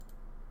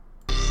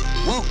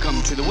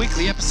Welcome to the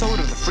weekly episode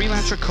of the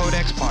Freelancer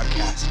Codex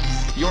podcast.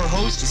 Your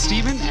host,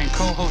 Steven, and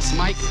co-hosts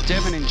Mike,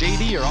 Devin, and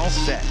JD are all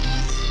set.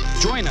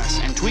 Join us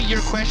and tweet your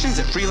questions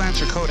at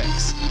Freelancer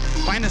Codex.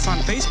 Find us on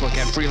Facebook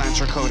at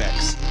Freelancer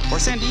Codex, or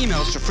send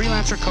emails to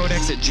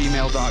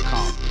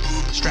freelancercodex@gmail.com.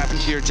 Strap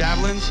into your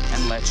javelins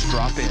and let's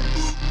drop in.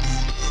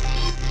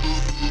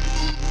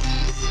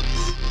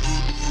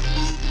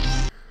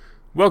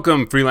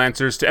 Welcome,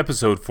 freelancers, to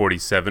episode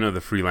 47 of the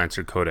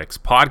Freelancer Codex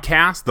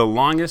podcast, the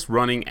longest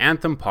running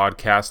Anthem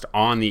podcast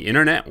on the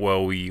internet.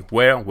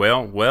 Where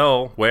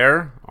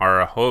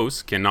our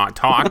host cannot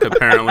talk,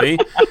 apparently.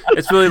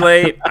 It's really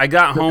late. I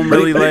got home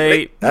really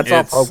late. That's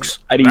all, folks.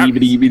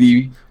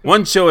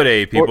 One show a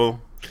day,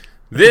 people.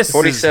 This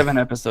 47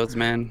 episodes,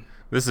 man.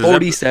 This is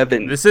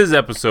 47. This is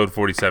episode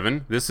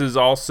 47. This is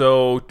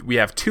also, we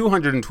have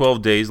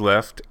 212 days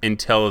left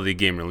until the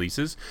game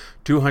releases.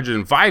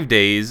 205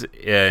 days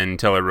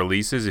until it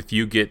releases. If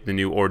you get the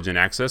new Origin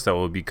Access, that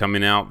will be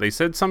coming out, they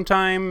said,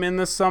 sometime in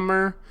the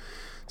summer.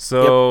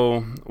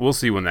 So We'll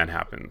see when that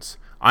happens.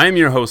 I am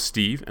your host,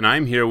 Steve, and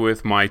I'm here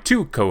with my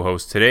two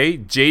co-hosts today.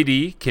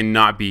 JD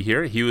cannot be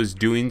here. He was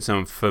doing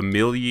some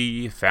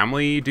family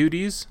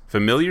duties.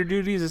 Familiar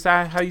duties? Is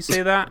that how you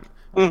say that?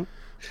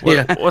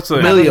 What's the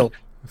familial?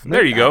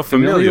 There you go,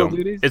 familial.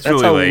 Duties? It's That's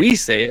really how late. we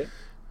say it.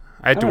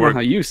 I had to don't work. know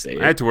how you say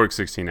it. I had to work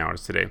 16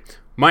 hours today.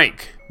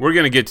 Mike, we're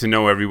gonna get to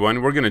know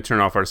everyone. We're gonna turn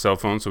off our cell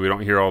phones so we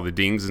don't hear all the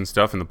dings and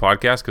stuff in the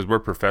podcast because we're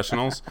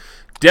professionals.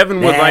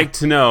 Devin would like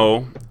to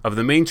know, of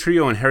the main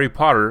trio in Harry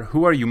Potter,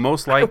 who are you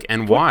most like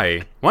and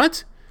why?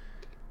 What?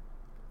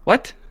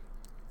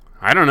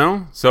 I don't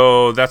know.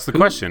 So that's the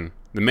question.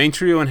 The main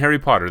trio in Harry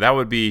Potter. That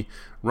would be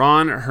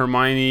Ron,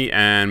 Hermione,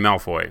 and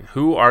Malfoy.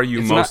 Who are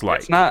you most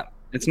like?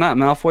 It's not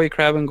Malfoy,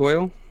 Crabbe, and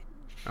Goyle.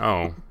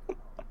 Oh.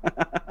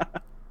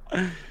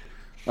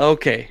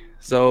 Okay.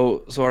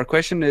 So our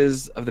question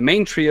is, of the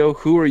main trio,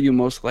 who are you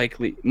most like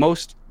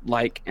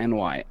and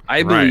why?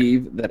 I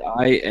believe that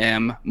I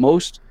am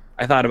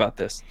I thought about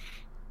this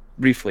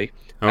briefly.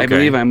 Okay. I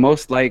believe I'm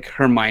most like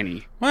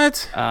Hermione.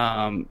 What?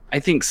 I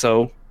think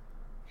so.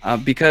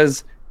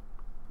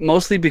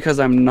 Mostly because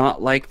I'm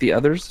not like the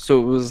others.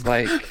 So it was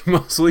like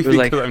Mostly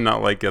because I'm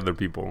not like other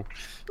people.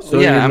 So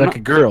you're like a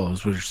girl,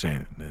 is what you're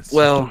saying.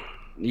 Well,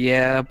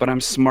 yeah, but I'm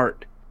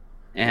smart.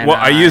 And Well,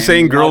 are you I'm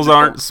saying girls logical.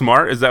 aren't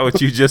smart? Is that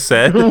what you just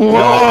said?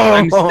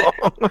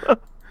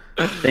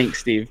 Thanks,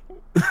 Steve.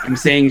 I'm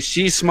saying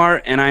she's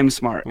smart and I'm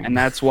smart, and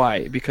that's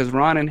why. Because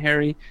Ron and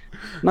Harry,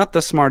 not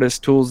the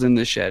smartest tools in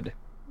the shed.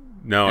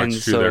 No, And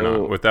it's true. They're so-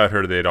 not. Without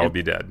her, they'd all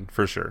be dead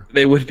for sure.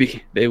 They would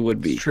be.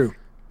 It's true.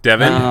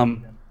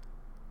 Devin,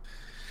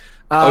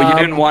 You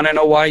didn't want to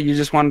know why? You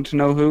just wanted to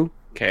know who?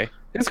 Okay,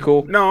 it's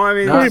cool. no, I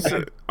mean, No,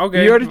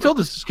 okay. You already told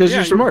us because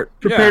you're smart.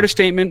 Prepared a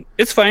statement.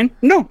 It's fine.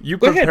 No, You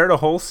go ahead. prepared a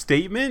whole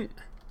statement?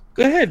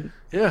 Go ahead.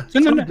 Yeah. It's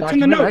in the notes.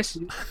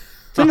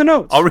 It's in the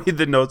notes. I'll read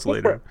the notes for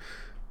later. it.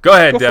 Go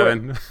ahead, Go for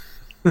Devin.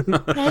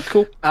 No, it's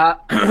cool.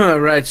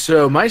 Right.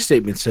 So my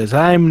statement says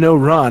I'm no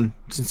Ron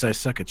since I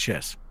suck at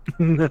chess,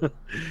 and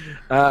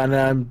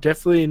I'm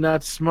definitely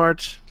not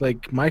smart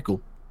like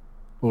Michael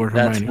or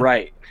Hermione. That's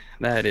right.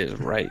 That is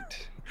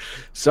right.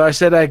 So I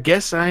said I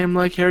guess I am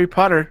like Harry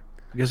Potter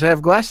because I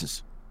have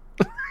glasses.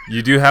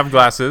 You do have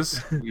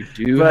glasses. You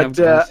do But, have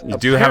glasses. You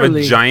do have a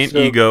Apparently, giant so-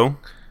 ego.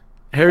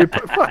 Harry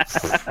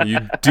Potter. You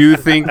do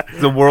think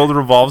the world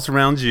revolves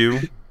around you.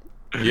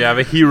 You have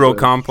a hero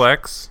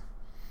complex.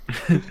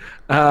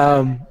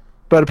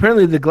 But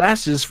apparently the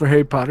glasses for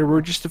Harry Potter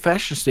were just a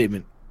fashion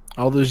statement.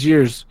 All those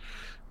years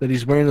that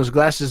he's wearing those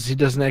glasses, he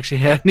doesn't actually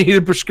need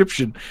a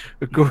prescription.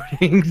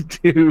 According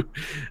to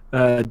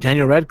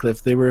Daniel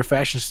Radcliffe, they were a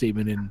fashion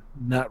statement and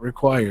not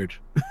required.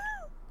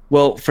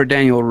 Well, for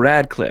Daniel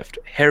Radcliffe,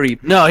 Harry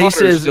No, Potter he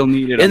says still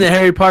needed in the them.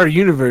 Harry Potter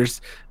universe,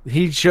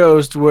 he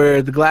chose to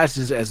wear the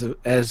glasses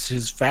as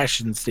his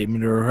fashion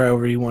statement or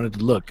however he wanted to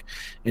look,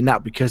 and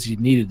not because he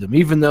needed them.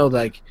 Even though,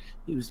 like,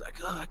 he was like,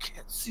 "Oh, I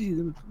can't see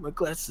them with my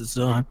glasses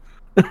on,"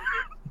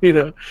 you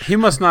know. He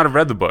must not have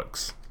read the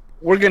books.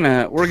 We're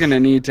gonna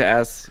need to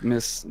ask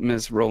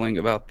Miss Rowling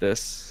about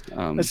this.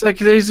 It's like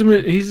he's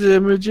a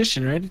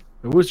magician, right?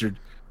 A wizard.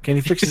 Can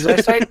he fix his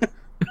eyesight?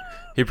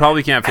 He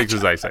probably can't fix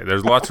his eyesight.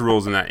 There's lots of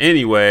rules in that.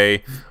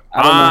 Anyway,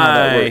 I don't know how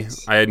that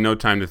works. I had no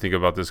time to think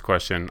about this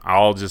question.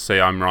 I'll just say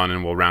I'm Ron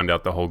and we'll round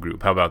out the whole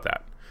group. How about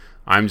that?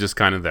 I'm just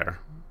kind of there.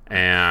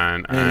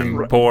 And I'm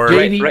bored.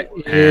 JD right.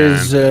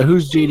 is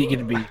who's JD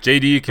gonna be?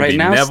 JD can Right be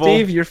now, Neville.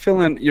 Steve, you're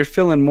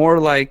feeling more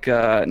like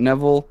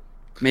Neville,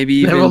 maybe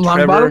even Neville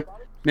Trevor, Longbottom?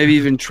 maybe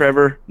even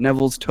Trevor,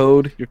 Neville's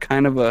Toad. You're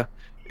kind of a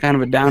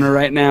downer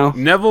right now.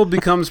 Neville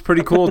becomes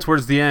pretty cool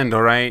towards the end,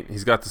 all right?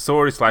 He's got the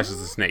sword, he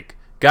slashes the snake.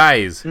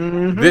 Guys,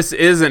 This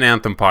is an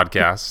Anthem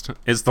podcast.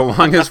 It's the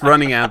longest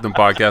running Anthem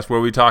podcast where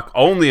we talk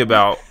only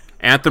about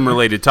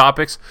Anthem-related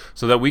topics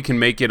so that we can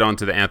make it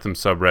onto the Anthem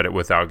subreddit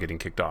without getting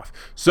kicked off.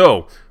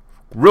 So,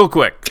 real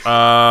quick,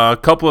 a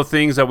couple of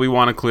things that we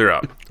want to clear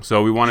up.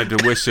 So we wanted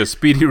to wish a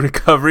speedy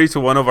recovery to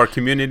one of our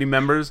community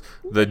members,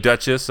 the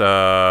Duchess,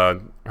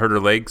 hurt her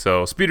leg.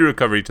 So speedy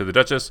recovery to the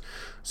Duchess.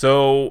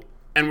 So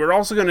And we're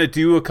also going to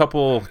do a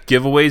couple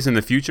giveaways in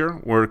the future.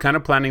 We're kind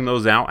of planning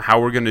those out,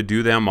 how we're going to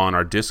do them on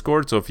our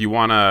Discord. So if you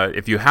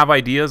have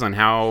ideas on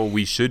how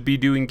we should be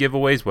doing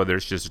giveaways, whether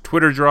it's just a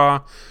Twitter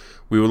draw,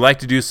 we would like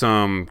to do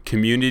some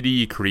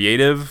community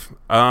creative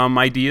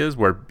ideas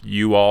where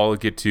you all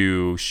get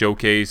to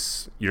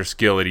showcase your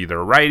skill at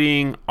either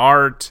writing,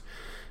 art,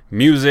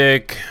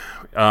 music,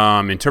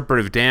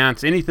 interpretive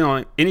dance,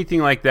 anything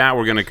like that.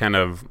 We're going to kind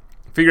of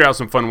figure out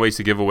some fun ways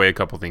to give away a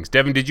couple things.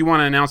 Devin, did you want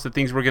to announce the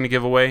things we're going to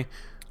give away,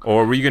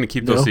 or were you going to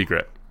keep those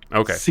secret?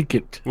 Okay.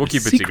 Secret. We'll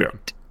keep it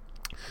secret.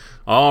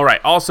 All right.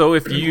 Also,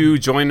 if you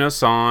join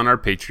us on our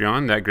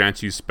Patreon, that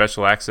grants you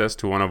special access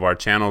to one of our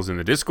channels in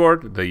the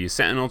Discord, the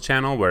Sentinel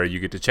channel, where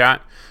you get to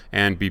chat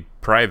and be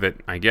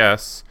private, I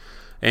guess.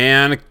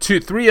 And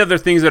three other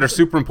things that are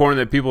super important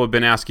that people have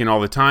been asking all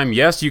the time.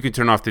 Yes, you can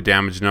turn off the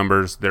damage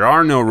numbers. There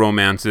are no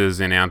romances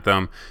in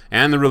Anthem.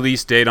 And the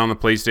release date on the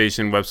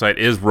PlayStation website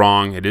is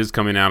wrong. It is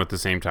coming out at the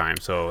same time.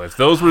 So if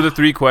those were the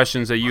three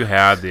questions that you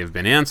had, they've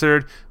been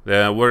answered.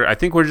 I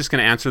think we're just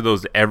going to answer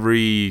those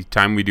every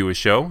time we do a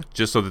show,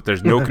 just so that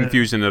there's no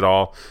confusion at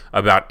all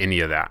about any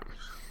of that.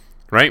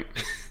 Right?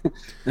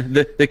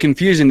 The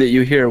confusion that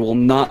you hear will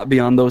not be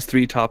on those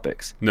three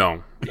topics.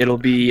 No. It'll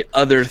be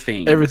other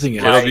things. Everything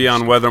else. It'll be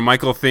on whether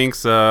Michael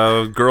thinks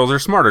girls are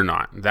smart or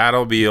not.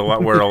 That'll be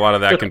where a lot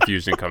of that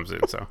confusion comes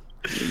in. So,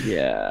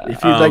 yeah.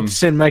 If you'd like to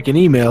send Mike an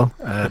email,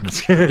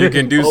 you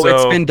can do so.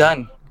 It's been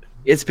done.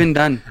 It's been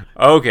done.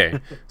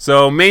 Okay.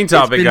 So, main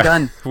topic. It's been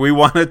done. We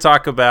want to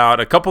talk about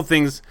a couple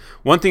things.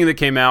 One thing that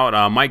came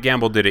out, Mike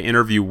Gamble did an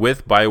interview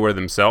with BioWare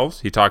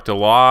themselves. He talked a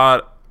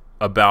lot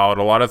about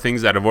a lot of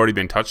things that have already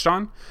been touched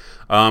on.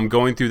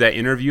 Going through that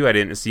interview, I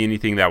didn't see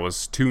anything that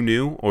was too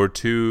new or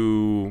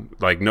too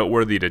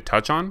noteworthy to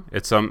touch on.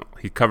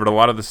 He covered a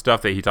lot of the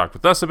stuff that he talked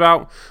with us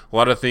about, a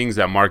lot of things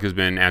that Mark has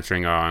been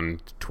answering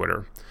on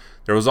Twitter.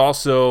 There was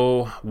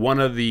also one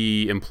of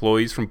the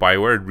employees from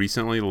BioWare had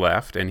recently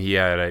left, and he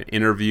had an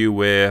interview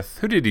with...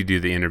 Who did he do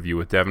the interview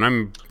with, Devin?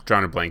 I'm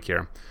drawing a blank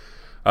here.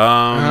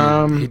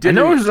 I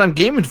know it was on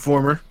Game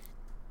Informer.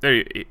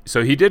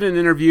 So he did an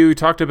interview,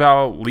 talked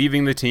about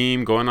leaving the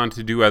team, going on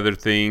to do other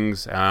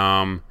things,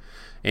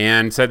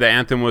 and said that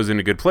Anthem was in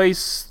a good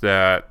place,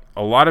 that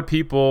a lot of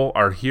people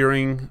are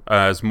hearing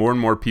as more and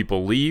more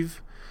people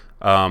leave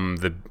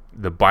the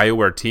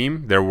BioWare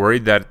team. They're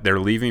worried that they're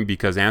leaving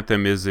because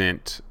Anthem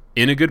isn't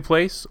in a good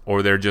place,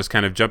 or they're just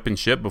kind of jumping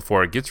ship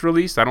before it gets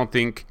released. I don't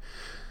think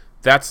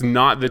that's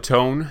not the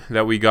tone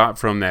that we got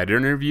from that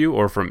interview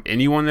or from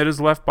anyone that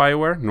has left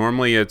BioWare.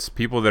 Normally it's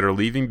people that are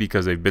leaving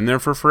because they've been there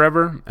for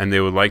forever and they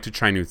would like to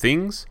try new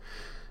things,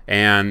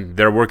 and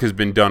their work has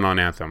been done on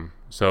Anthem.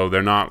 So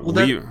they're not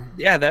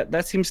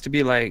that seems to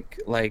be like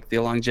the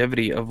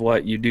longevity of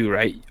what you do,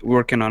 right?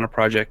 Working on a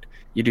project.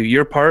 You do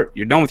your part,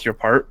 you're done with your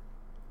part.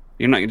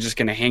 You're not just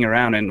going to hang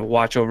around and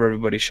watch over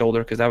everybody's shoulder,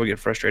 because that would get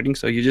frustrating,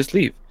 so you just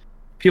leave.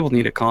 People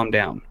need to calm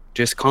down.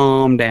 Just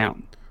calm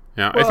down.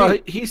 Yeah, well,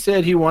 he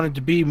said he wanted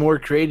to be more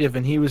creative,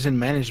 and he was in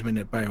management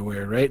at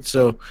BioWare, right?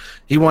 So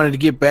he wanted to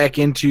get back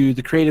into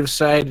the creative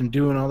side and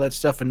doing all that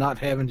stuff and not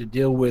having to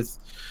deal with,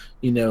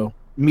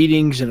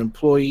 meetings and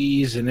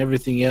employees and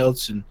everything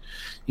else. And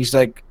he's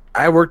like,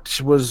 I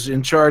was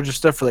in charge of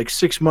stuff for like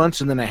 6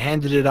 months, and then I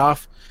handed it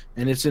off,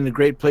 and it's in a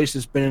great place.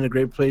 It's been in a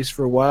great place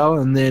for a while,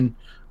 and then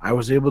I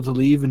was able to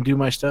leave and do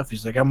my stuff.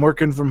 He's like, I'm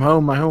working from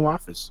home, my home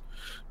office.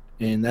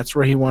 And that's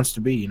where he wants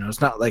to be.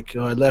 It's not like,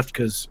 I left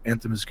because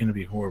Anthem is going to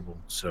be horrible.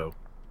 So,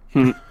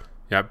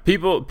 yeah,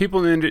 people.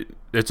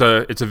 It's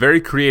a very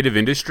creative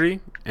industry,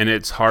 and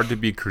it's hard to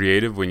be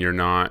creative when you're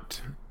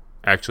not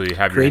actually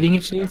creating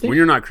anything. When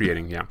you're not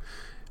creating, yeah.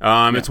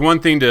 It's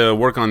one thing to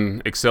work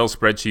on Excel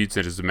spreadsheets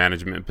as a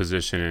management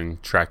position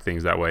and track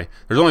things that way.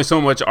 There's only so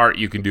much art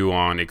you can do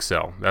on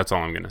Excel. That's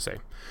all I'm going to say.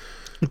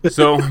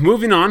 So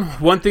moving on,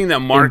 one thing that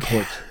Mark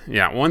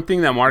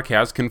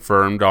has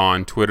confirmed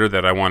on Twitter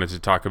that I wanted to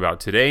talk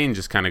about today and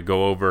just kind of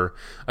go over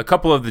a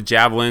couple of the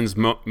javelins,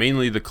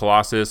 mainly the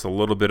Colossus, a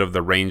little bit of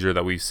the Ranger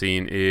that we've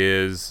seen,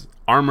 is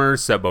armor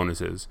set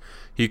bonuses.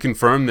 He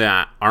confirmed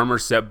that armor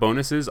set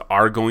bonuses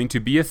are going to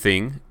be a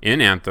thing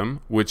in Anthem,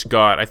 which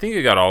I think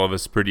it got all of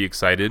us pretty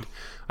excited.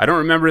 I don't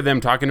remember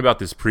them talking about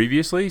this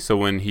previously, so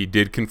when he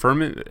did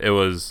confirm it,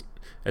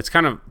 it's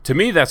kind of, to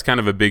me, that's kind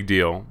of a big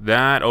deal.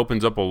 That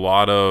opens up a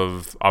lot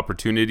of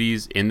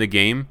opportunities in the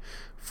game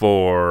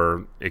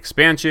for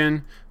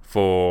expansion,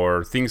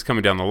 for things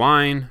coming down the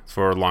line,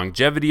 for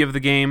longevity of the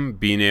game,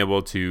 being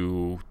able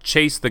to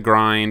chase the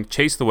grind,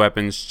 chase the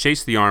weapons,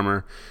 chase the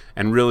armor,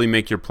 and really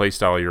make your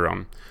playstyle your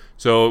own.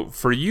 So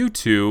for you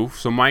two,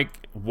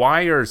 Mike,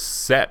 why are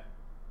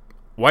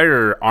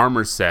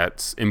armor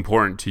sets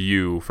important to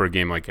you for a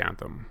game like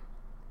Anthem?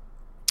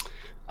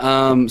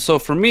 So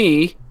for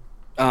me,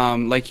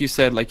 like you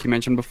said, like you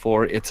mentioned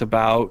before, it's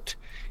about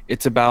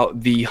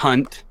the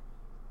hunt,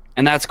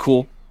 and that's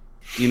cool.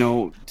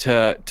 To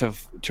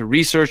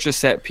research a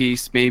set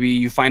piece. Maybe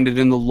you find it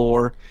in the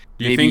lore.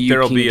 Do you think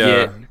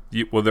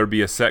will there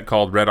be a set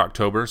called Red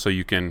October so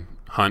you can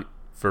hunt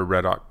for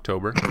Red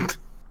October?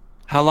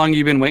 How long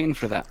you been waiting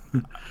for that?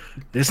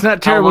 It's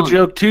not terrible long?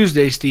 joke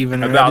Tuesday,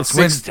 Stephen. Right? It's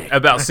Wednesday.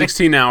 About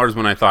 16 hours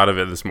when I thought of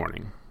it this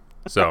morning.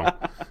 So,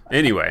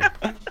 anyway.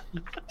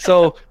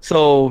 So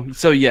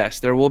yes,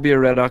 there will be a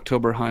Red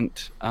October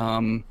hunt.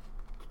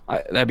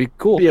 That'd be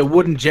cool. Be a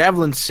wooden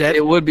javelin set.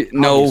 It would be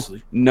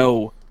obviously.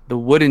 no. The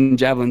wooden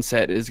javelin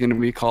set is going to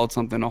be called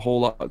something a whole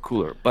lot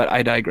cooler. But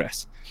I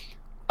digress.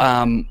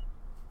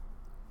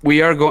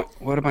 We are going.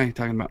 What am I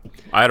talking about?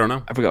 I don't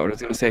know. I forgot what I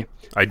was going to say.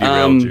 I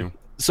derailed you.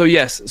 So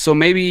yes, so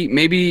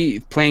maybe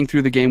playing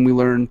through the game we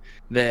learn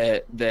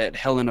that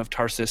Helen of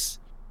Tarsus,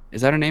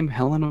 is that her name?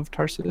 Helen of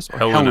Tarsus or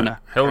Helena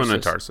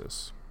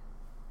Tarsus.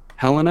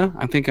 Helena?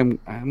 I think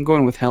I'm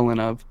going with Helen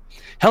of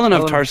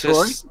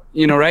Tarsus.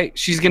 You know, right?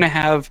 She's gonna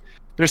have.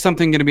 There's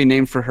something gonna be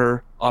named for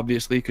her,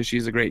 obviously, because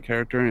she's a great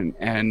character,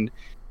 and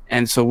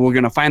so we're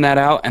gonna find that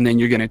out, and then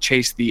you're gonna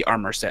chase the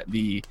armor set,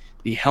 the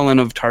Helen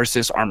of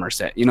Tarsus armor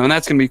set. You know, and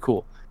that's gonna be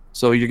cool.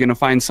 So you're gonna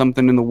find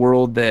something in the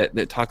world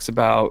that talks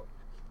about,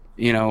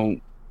 you know,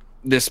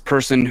 this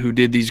person who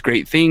did these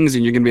great things,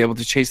 and you're gonna be able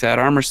to chase that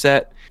armor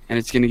set, and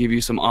it's gonna give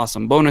you some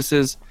awesome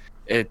bonuses.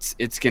 It's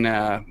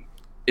gonna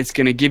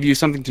give you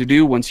something to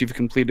do once you've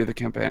completed the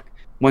campaign.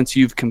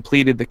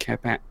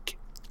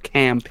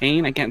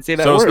 Campaign. I can't say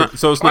that word.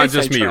 It's not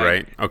just me,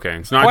 right? Okay,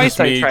 it's not Twice just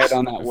me I tried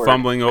on that word.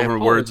 fumbling I over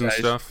words and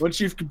apologize. stuff. Once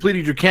you've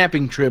completed your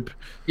camping trip,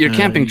 Your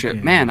camping trip,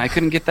 yeah. man, I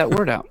couldn't get that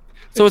word out.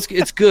 So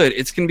it's good.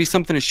 It's gonna be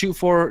something to shoot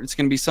for. It's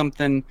gonna be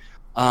something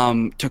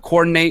to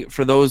coordinate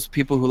for those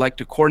people who like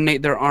to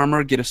coordinate their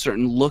armor, get a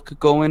certain look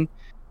going,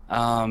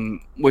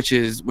 which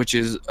is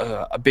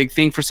a big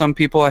thing for some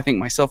people. I think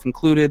myself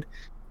included.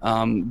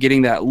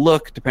 Getting that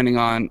look, depending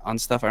on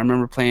stuff. I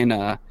remember playing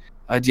a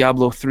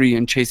Diablo 3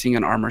 and chasing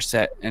an armor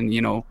set, and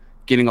you know,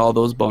 getting all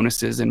those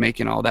bonuses and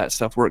making all that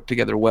stuff work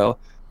together well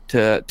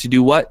to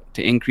do what?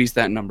 To increase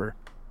that number.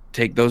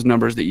 Take those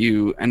numbers that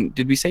you, and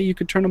did we say you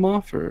could turn them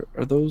off, or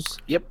are those?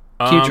 Yep.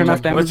 Can you turn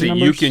off damage let's see,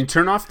 numbers? you can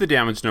turn off the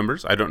damage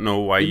numbers. I don't know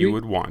why you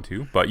would want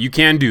to, but you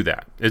can do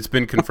that. It's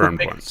been confirmed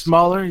Make it once.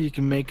 smaller. You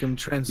can make them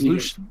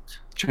translucent.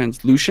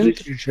 Translucent?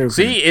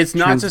 See, it's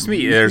not just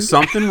me. There's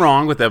something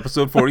wrong with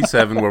episode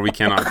 47 where we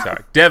cannot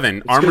talk.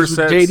 Devin, armor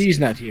sets. JD's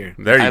not here.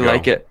 There you I go.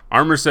 like it.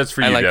 Armor sets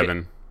for I you, like it.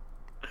 Devin.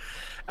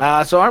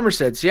 So armor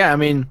sets, yeah. I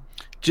mean,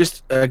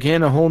 just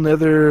again a whole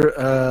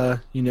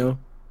nother,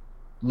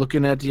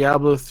 looking at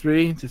Diablo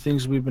 3, the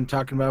things we've been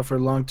talking about for a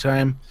long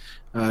time,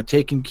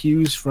 taking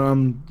cues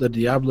from the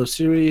Diablo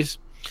series.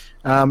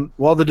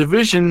 While the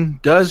Division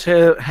does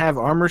have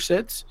armor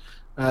sets,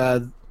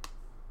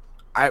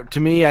 to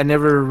me, I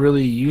never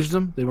really used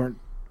them. They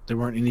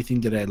weren't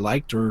anything that I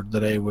liked or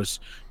that I was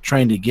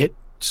trying to get.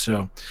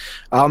 So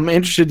I'm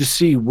interested to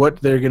see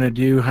what they're going to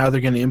do, how they're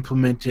going to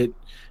implement it.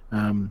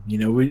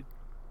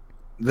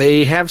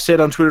 They have said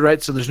on Twitter,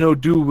 right? So there's no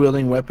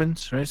dual-wielding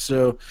weapons, right?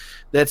 So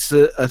that's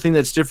a thing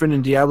that's different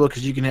in Diablo,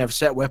 because you can have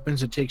set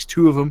weapons. It takes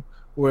two of them,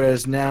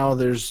 whereas now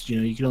there's,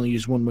 you can only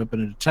use one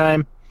weapon at a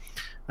time.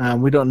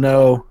 We don't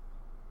know,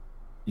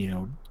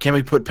 can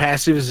we put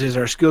passives? Is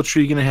our skill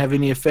tree going to have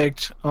any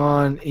effect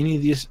on any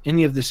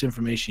of this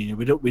information?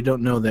 We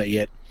don't know that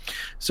yet.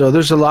 So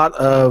there's a lot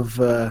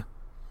of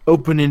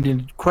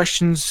open-ended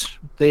questions.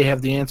 They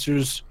have the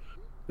answers,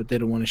 but they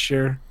don't want to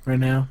share right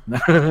now.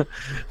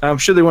 I'm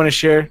sure they want to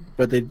share,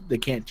 but they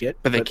can't yet.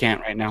 But they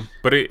can't right now.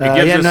 But it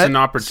gives us an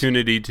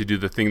opportunity to do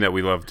the thing that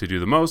we love to do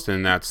the most,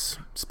 and that's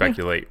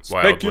speculate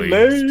wildly.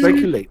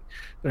 Speculate.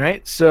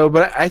 Right. So,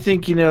 but I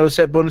think,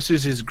 set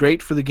bonuses is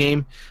great for the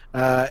game.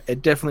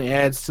 It definitely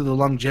adds to the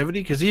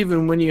longevity, because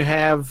even when you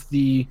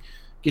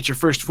get your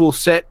first full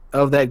set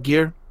of that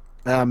gear,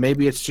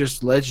 maybe it's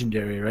just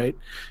legendary, right?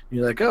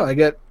 You're like, oh, I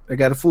got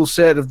a full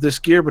set of this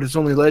gear, but it's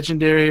only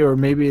legendary, or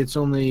maybe it's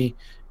only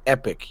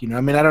epic. I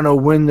don't know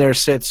when their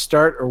sets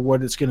start or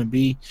what it's going to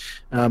be.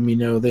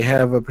 They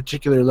have a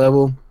particular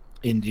level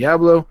in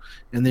Diablo,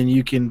 and then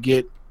you can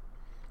get,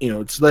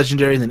 it's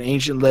legendary, and then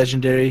ancient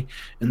legendary,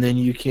 and then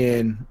you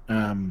can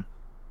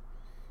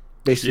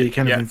basically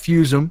kind of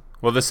infuse them.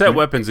 Well, the set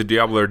weapons in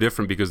Diablo are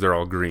different because they're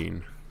all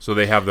green, so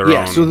they have their own.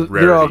 Yeah, so rarity.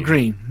 they're all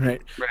green,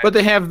 right? But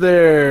they have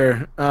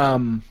their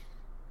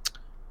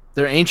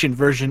ancient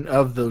version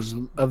of those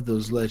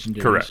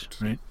legendaries. Correct.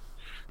 Right.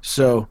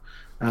 So,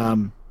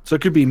 so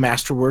it could be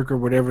masterwork or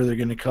whatever they're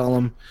going to call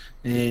them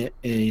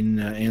in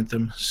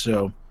Anthem.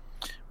 So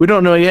we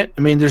don't know yet.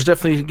 There's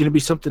definitely going to be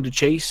something to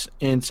chase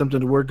and something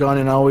to work on,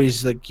 and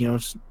always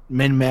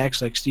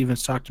min-max, like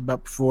Steven's talked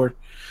about before.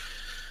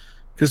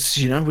 Because,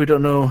 we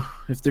don't know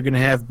if they're going to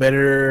have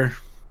better...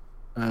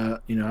 I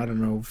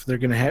don't know if they're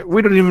going to have...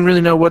 We don't even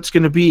really know what's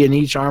going to be in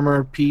each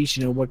armor piece,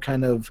 what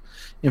kind of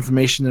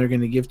information they're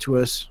going to give to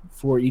us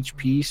for each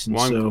piece. And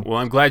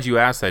I'm glad you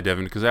asked that,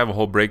 Devin, because I have a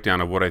whole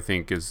breakdown of what I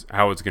think is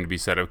how it's going to be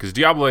set up. Because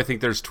Diablo, I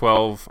think there's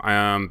 12.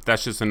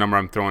 That's just a number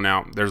I'm throwing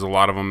out. There's a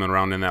lot of them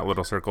around in that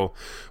little circle.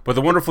 But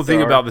the wonderful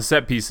thing about the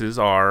set pieces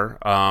are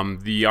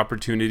the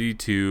opportunity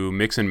to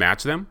mix and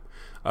match them.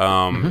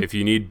 If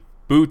you need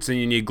boots and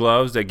you need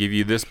gloves that give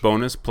you this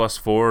bonus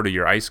 +4 to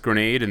your ice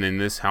grenade, and then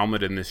this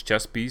helmet and this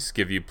chest piece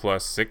give you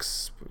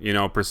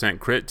 +6%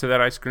 crit to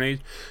that ice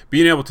grenade.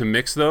 Being able to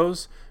mix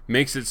those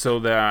makes it so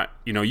that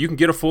you can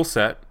get a full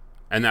set,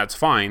 and that's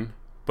fine.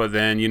 But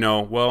then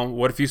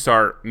what if you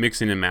start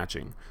mixing and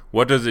matching?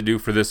 What does it do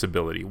for this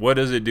ability? What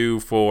does it do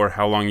for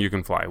how long you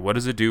can fly? What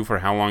does it do for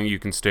how long you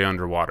can stay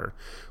underwater?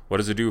 What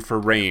does it do for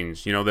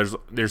range?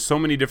 There's so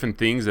many different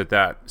things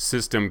that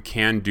system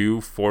can do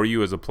for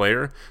you as a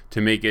player to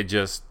make it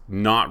just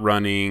not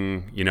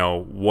running,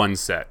 one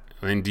set.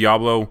 In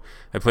Diablo,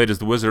 I played as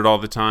the wizard all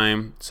the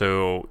time.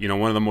 So,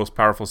 one of the most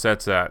powerful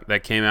sets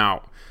that came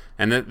out,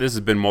 and this has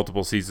been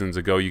multiple seasons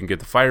ago, you can get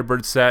the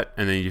Firebird set,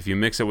 and then if you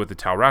mix it with the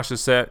Tal Rasha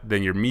set,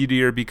 then your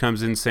Meteor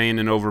becomes insane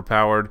and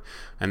overpowered,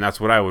 and that's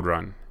what I would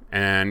run.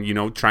 And,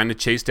 trying to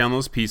chase down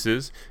those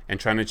pieces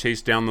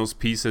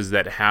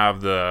that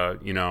have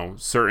the,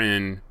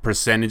 certain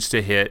percentage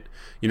to hit,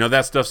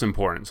 that stuff's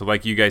important. So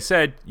like you guys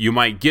said, you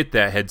might get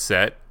that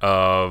headset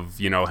of,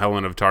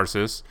 Helen of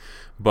Tarsus,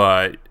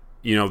 but,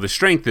 the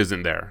strength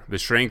isn't there. The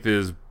strength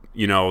is,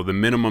 the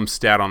minimum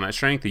stat on that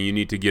strength, and you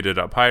need to get it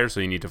up higher, so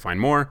you need to find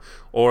more.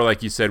 Or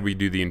like you said, we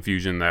do the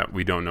infusion that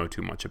we don't know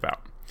too much about.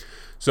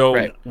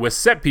 So with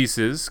set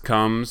pieces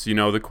comes,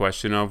 the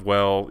question of,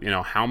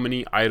 how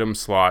many item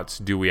slots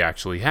do we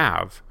actually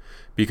have?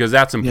 Because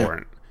that's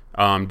important.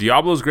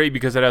 Diablo is great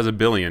because it has 1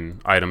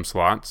 billion item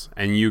slots,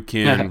 and you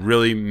can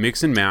really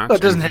mix and match. Well,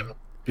 it doesn't have 1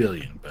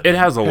 billion, but it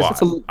has a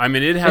lot.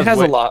 It has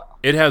a lot.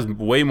 It has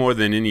way more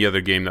than any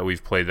other game that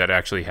we've played that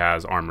actually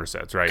has armor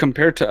sets, right?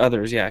 Compared to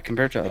others, yeah.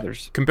 Compared to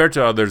others,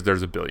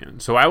 there's 1 billion.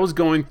 So I was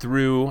going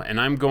through, and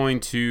I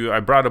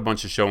brought a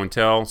bunch of show and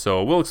tell,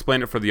 so we'll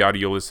explain it for the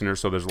audio listener,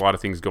 so there's a lot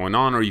of things going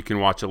on, or you can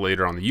watch it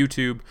later on the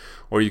YouTube,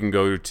 or you can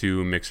go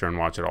to Mixer and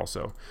watch it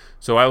also.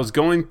 So I was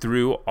going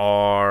through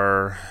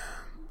all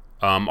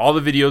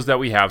the videos that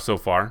we have so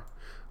far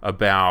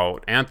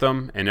about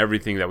Anthem and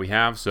everything that we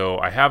have. So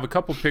I have a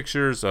couple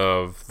pictures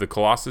of the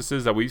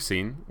Colossuses that we've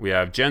seen. We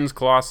have Jen's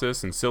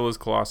Colossus and Scylla's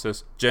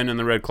Colossus. Jen in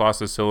the red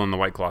Colossus, Scylla in the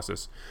white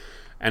Colossus.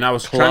 And I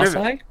was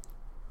Colossi?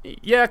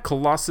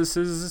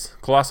 Colossuses.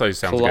 Colossi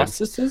sounds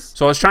Colossuses? good.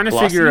 So I was trying to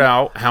figure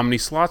out how many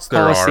slots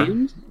there are.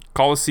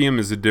 Colosseum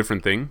is a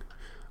different thing.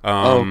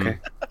 Okay.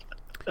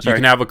 You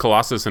can have a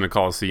Colossus and a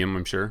Colosseum,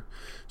 I'm sure.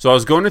 So I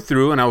was going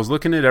through and I was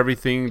looking at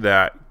everything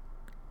that,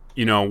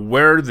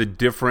 where the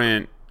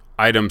different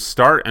items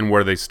start and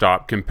where they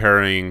stop,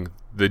 comparing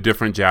the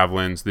different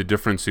javelins, the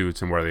different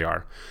suits, and where they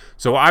are.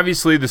 So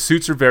obviously the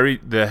suits are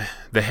the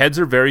heads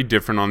are very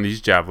different on these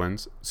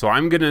javelins. So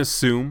I'm going to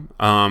assume,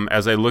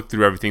 as I look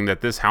through everything, that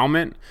this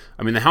helmet,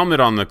 the helmet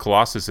on the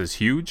Colossus is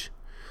huge.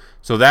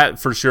 So that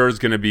for sure is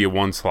going to be a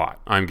 1 slot,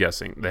 I'm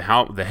guessing. The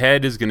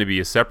head is going to be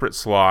a separate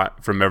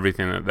slot from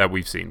everything that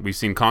we've seen. We've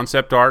seen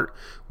concept art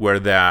where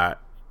that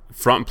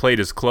front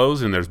plate is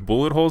closed and there's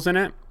bullet holes in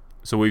it.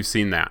 So we've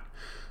seen that.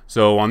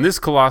 So on this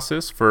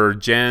Colossus, for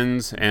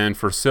Jen's and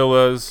for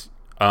Scylla's,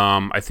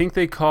 I think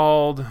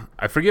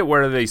I forget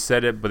where they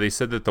said it, but they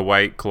said that the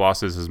white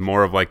Colossus is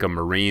more of like a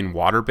marine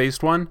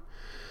water-based one.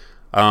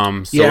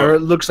 Or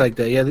it looks like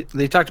that. Yeah,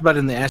 they talked about it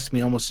and they asked me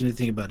almost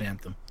anything about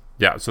Anthem.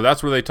 Yeah, so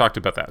that's where they talked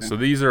about that. So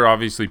these are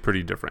obviously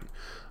pretty different.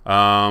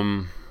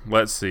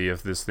 Let's see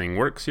if this thing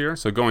works here.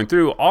 So going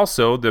through,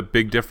 also the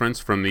big difference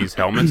from these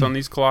helmets on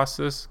these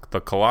Colossus,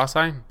 the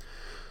Colossi.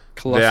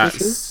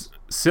 Colossuses?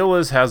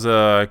 Scylla's has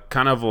a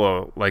kind of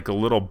a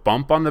little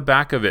bump on the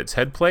back of its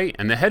head plate,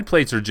 and the head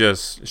plates are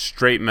just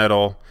straight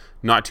metal,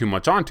 not too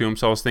much onto them.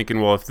 So I was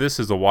thinking, well, if this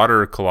is a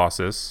water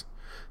Colossus,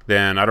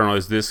 then I don't know,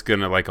 is this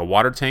gonna like a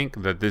water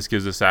tank that this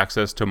gives us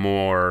access to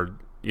more,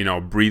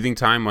 breathing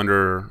time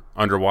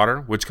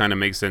underwater, which kind of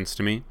makes sense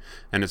to me,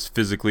 and it's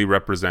physically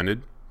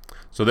represented.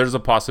 So there's a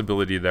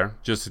possibility there,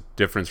 just a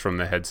difference from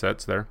the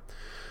headsets there.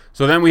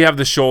 So then we have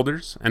the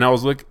shoulders, and I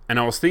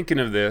was thinking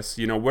of this,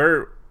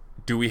 where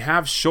do we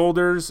have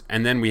shoulders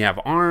and then we have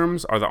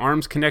arms? Are the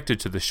arms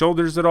connected to the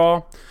shoulders at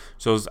all?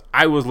 So as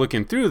I was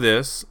looking through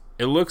this,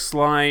 it looks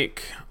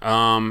like,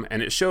 and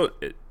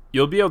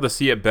you'll be able to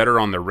see it better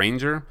on the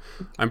Ranger.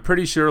 I'm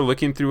pretty sure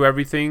looking through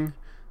everything,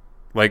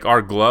 like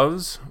our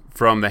gloves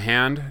from the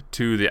hand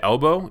to the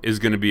elbow is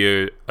going to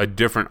be a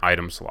different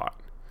item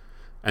slot.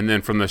 And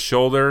then from the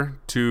shoulder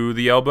to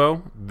the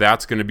elbow,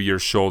 that's going to be your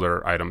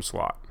shoulder item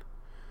slot.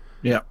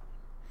 Yeah.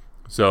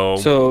 So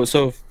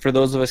for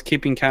those of us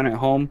keeping count at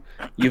home,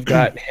 you've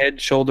got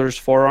head, shoulders,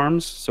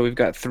 forearms. So we've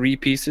got 3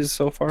 pieces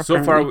so far.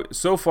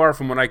 So far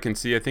from what I can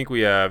see, I think we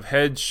have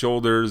head,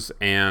 shoulders,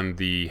 and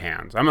the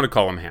hands. I'm going to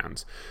call them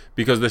hands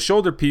because the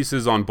shoulder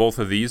pieces on both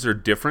of these are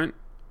different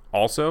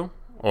also.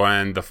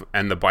 And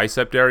the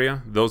bicep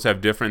area, those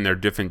have they're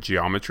different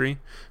geometry.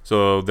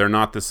 So they're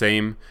not the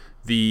same.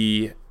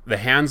 The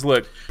hands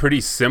look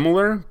pretty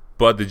similar,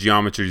 but the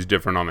geometry is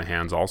different on the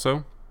hands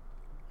also.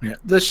 Yeah,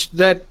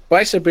 that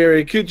bicep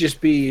area could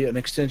just be an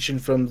extension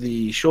from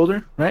the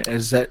shoulder, right?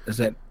 Is that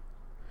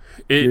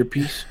your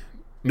piece?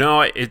 No,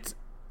 it's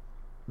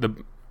the.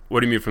 What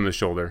do you mean from the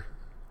shoulder?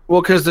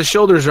 Well, because the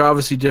shoulders are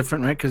obviously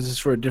different, right? Because it's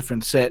for a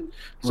different set.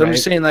 So I'm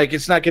just saying, like,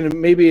 it's not gonna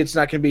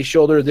be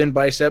shoulder then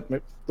bicep.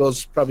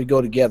 Those probably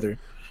go together.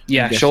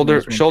 Yeah, guessing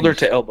shoulder that's one piece.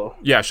 to elbow.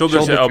 Yeah,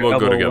 shoulder to elbow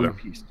go one together.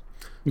 piece.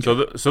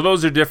 So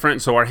those are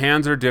different. So our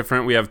hands are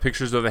different. We have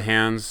pictures of the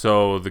hands.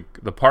 So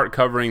the part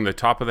covering the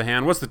top of the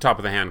hand. What's the top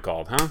of the hand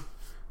called, huh?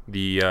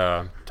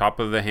 The top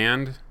of the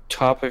hand.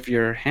 Top of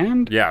your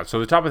hand? Yeah. So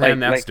the top of the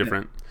hand, that's like the-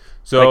 different.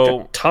 So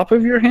Like the top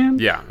of your hand?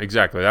 yeah,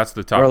 exactly. That's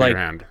the top Or of like- your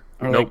hand.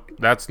 or Nope,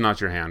 that's not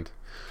your hand.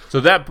 So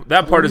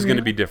that part is going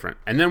to be different.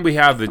 And then we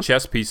have the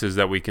chest pieces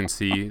that we can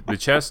see. The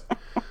chest.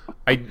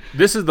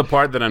 This is the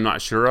part that I'm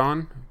not sure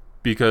on.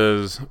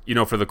 Because,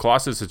 for the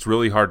Colossus, it's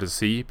really hard to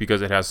see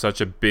because it has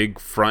such a big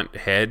front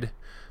head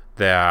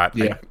that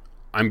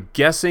I'm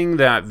guessing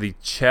that the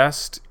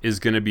chest is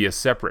going to be a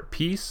separate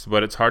piece,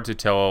 but it's hard to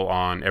tell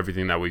on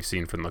everything that we've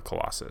seen from the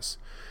Colossus.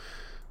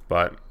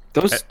 But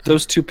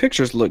Those two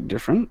pictures look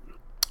different.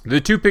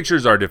 the two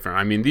pictures are different.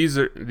 I mean,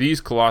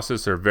 these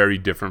Colossus are very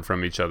different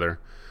from each other.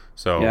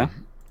 So Yeah.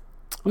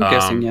 I'm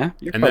guessing, yeah.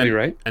 You're and probably then,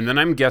 right. And then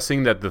I'm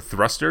guessing that the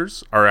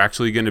thrusters are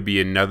actually going to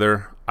be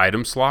another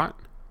item slot.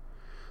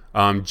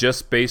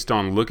 Just based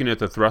on looking at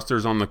the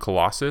thrusters on the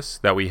Colossus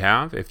that we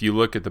have. If you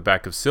look at the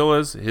back of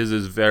Scylla's, his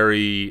is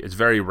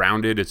very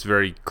rounded, it's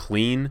very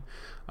clean,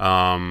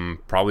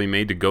 probably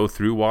made to go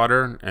through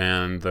water,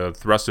 and the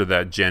thruster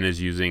that Jen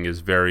is using is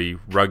very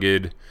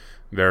rugged,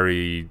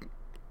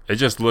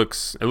 it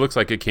looks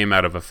like it came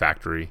out of a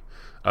factory.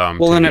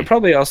 Well, and it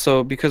probably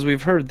also, because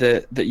we've heard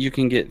that you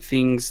can get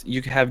things,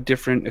 you can have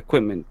different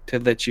equipment to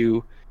let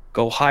you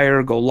go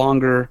higher, go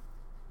longer,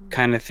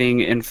 kind of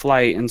thing in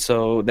flight, and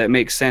so that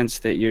makes sense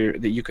that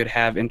you could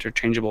have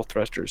interchangeable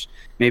thrusters.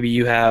 Maybe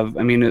you have,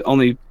 I mean, it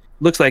only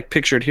looks like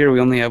pictured here we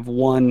only have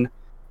one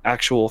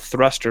actual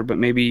thruster, but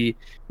maybe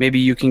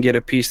you can get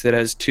a piece that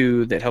has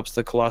two that helps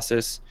the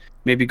Colossus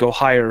maybe go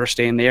higher or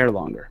stay in the air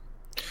longer.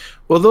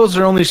 Well, those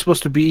are only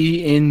supposed to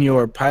be in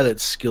your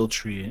pilot's skill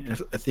tree.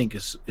 I think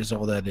is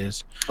all that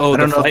is. Oh, I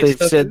don't the know flight if they've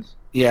stuff said. is?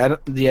 Yeah,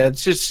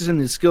 it's just in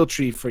the skill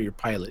tree for your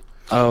pilot.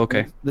 Oh,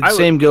 okay. The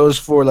same goes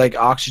for like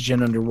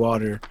oxygen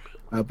underwater,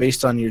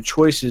 based on your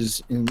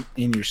choices in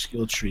your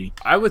skill tree.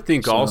 I would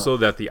think also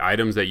that the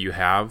items that you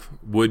have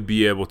would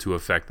be able to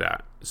affect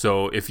that.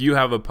 So if you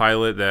have a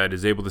pilot that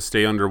is able to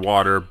stay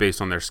underwater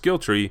based on their skill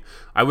tree,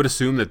 I would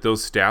assume that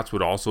those stats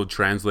would also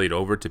translate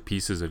over to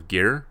pieces of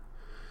gear.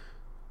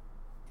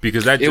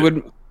 Because that it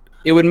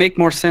would make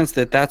more sense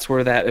that that's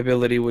where that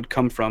ability would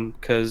come from,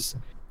 because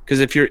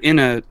if you're in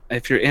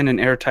an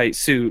airtight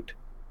suit,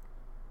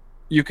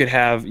 you could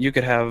have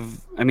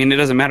I mean, it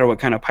doesn't matter what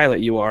kind of pilot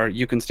you are,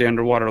 you can stay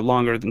underwater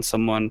longer than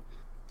someone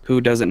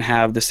who doesn't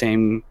have the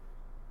same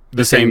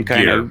kind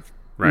gear, of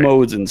right.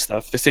 modes and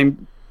stuff, the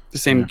same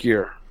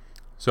gear.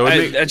 So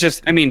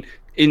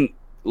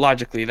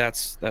logically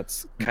that's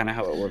kind of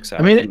how it works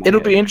out. I mean, it'll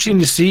be interesting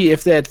to see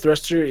if that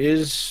thruster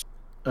is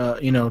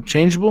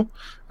changeable.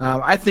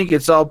 I think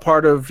it's all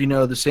part of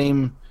the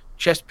same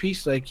chest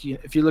piece. Like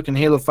if you look in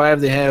Halo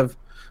 5, they have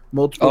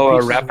multiple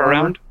pieces a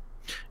wraparound.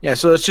 Yeah,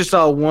 so it's just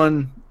all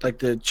one. Like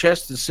the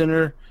chest, the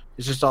center,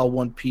 it's just all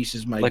one piece.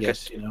 Is my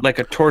guess. Like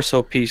a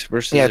torso piece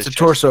versus. Yeah, it's a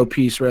torso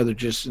piece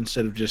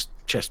instead of just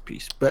chest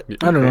piece. But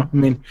I don't know. I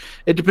mean,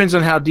 it depends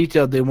on how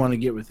detailed they want to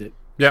get with it.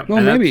 Yeah,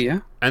 well, maybe, yeah.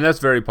 And that's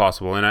very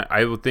possible. And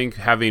I would think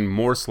having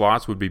more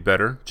slots would be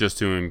better, just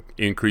to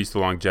increase the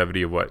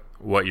longevity of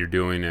what you're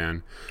doing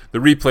and the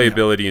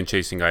replayability and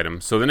chasing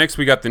items. So the next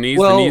we got the knees.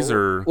 Well, the knees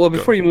are... Well,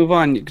 before you move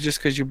on, just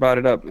because you brought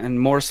it up, and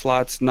more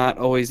slots not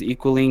always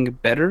equaling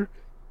better,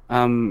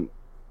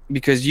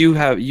 because you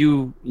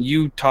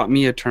taught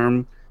me a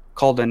term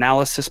called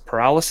analysis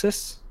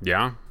paralysis.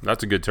 Yeah,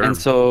 that's a good term. And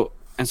so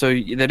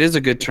that is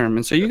a good term.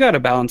 And so you got to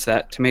balance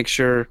that to make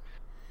sure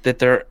that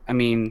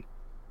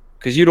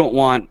because you don't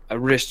want a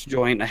wrist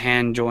joint, a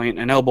hand joint,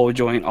 an elbow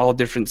joint, all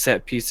different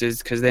set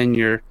pieces, because then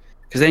you're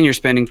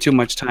spending too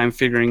much time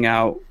figuring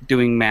out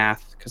doing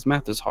math, because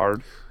math is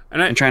hard,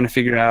 and trying to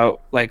figure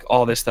out like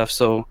all this stuff.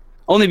 So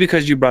only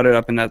because you brought it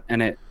up and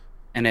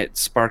it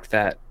sparked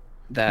that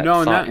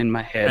thought in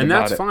my head. And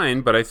that's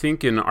fine, but I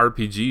think in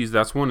RPGs,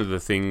 that's one of the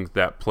things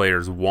that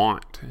players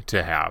want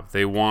to have.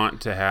 They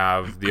want to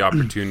have the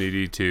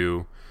opportunity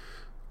to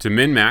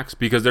min-max,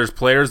 because there's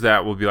players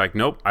that will be like,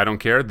 nope, I don't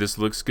care, this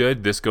looks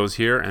good, this goes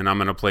here, and I'm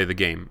going to play the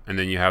game. And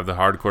then you have the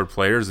hardcore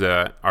players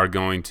that are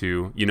going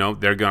to,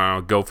 they're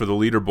going to go for the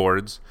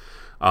leaderboards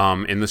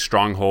in the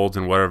strongholds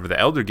and whatever the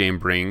Elder game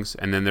brings,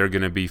 and then they're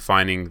going to be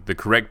finding the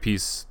correct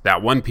piece,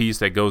 that one piece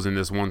that goes in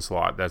this one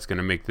slot that's going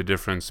to make the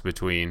difference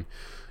between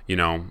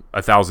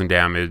 1,000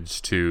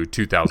 damage to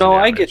 2,000 No,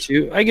 damage. I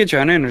get you,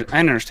 and I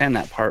understand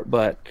that part,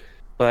 but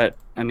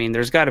I mean,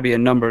 there's got to be a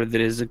number that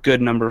is a good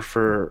number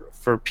for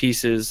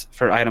pieces,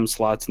 for item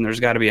slots, and there's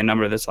got to be a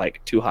number that's like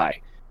too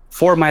high.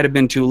 4 might have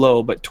been too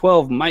low, but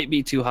 12 might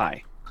be too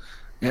high.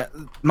 Yeah,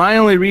 my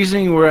only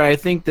reasoning where I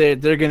think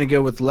that they're going to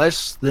go with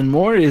less than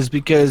more is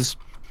because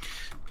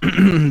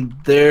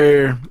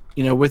they're,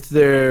 with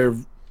their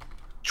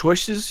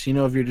choices,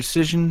 of your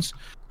decisions,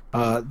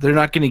 they're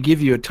not going to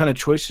give you a ton of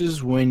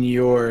choices when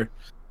you're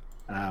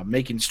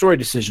making story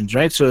decisions,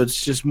 right? So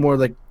it's just more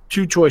like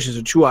two choices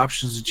or two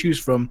options to choose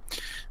from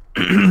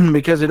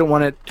because they don't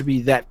want it to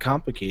be that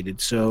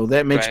complicated. So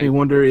that makes me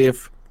wonder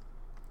if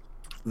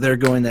they're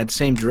going that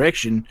same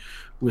direction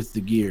with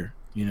the gear,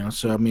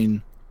 So I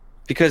mean,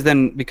 because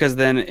then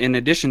in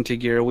addition to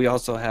gear, we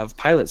also have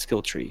pilot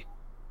skill tree.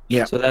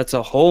 Yeah. So that's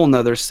a whole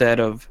nother set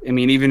of, I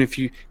mean, even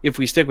if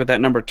we stick with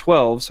that number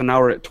 12, so now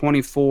we're at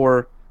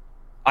 24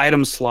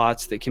 item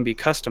slots that can be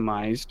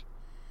customized,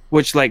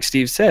 which, like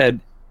Steve said,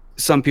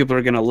 some people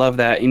are going to love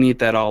that and eat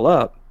that all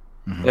up.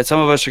 Mm-hmm. But some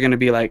of us are going to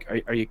be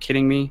like, are you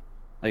kidding me?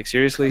 Like,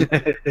 seriously?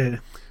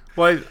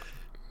 Well,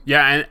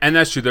 yeah, and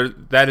that's true.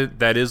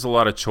 That is a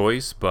lot of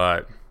choice,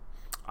 but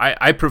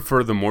I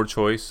prefer the more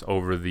choice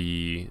over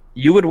the...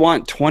 You would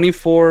want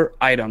 24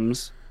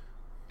 items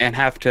and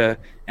have to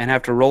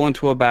roll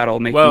into a battle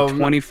making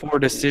 24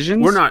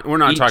 decisions. We're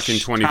not talking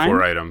 24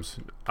 time? items.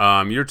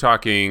 You're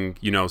talking,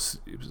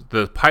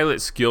 the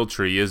pilot skill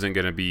tree isn't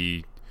going to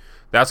be.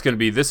 That's going to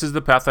be, this is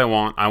the path I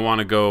want. I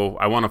want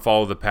to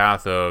follow the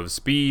path of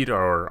speed,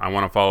 or I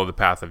want to follow the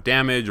path of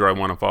damage, or I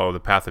want to follow the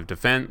path of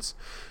defense.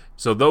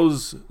 So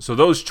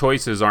those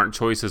choices aren't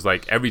choices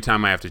like every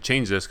time I have to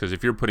change this, because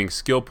if you're putting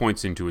skill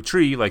points into a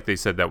tree, like they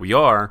said that we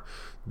are,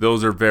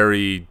 those are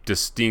very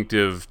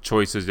distinctive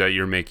choices that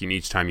you're making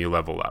each time you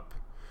level up.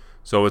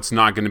 So it's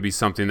not going to be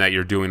something that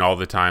you're doing all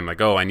the time, like,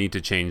 oh, I need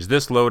to change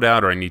this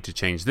loadout, or I need to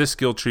change this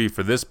skill tree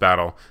for this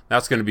battle.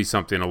 That's going to be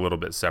something a little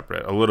bit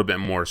separate, a little bit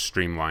more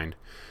streamlined.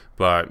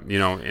 But,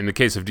 in the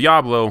case of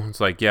Diablo, it's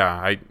like,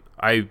 yeah,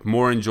 I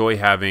more enjoy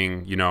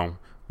having,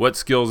 what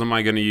skills am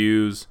I going to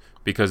use?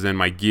 Because then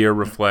my gear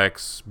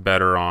reflects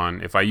better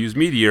on, if I use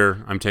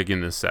Meteor, I'm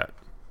taking this set.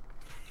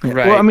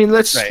 Right. Well, I mean,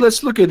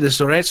 let's look at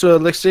this, all right? So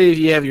let's say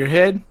you have your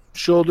head,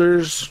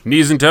 shoulders,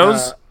 knees and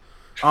toes,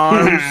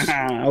 arms,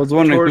 I was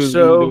wondering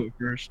torso, who would do it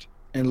first.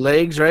 And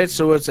legs, right?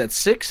 So what's that,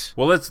 6?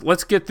 Well,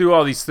 let's get through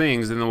all these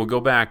things, and then we'll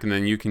go back, and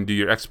then you can do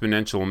your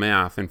exponential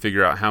math and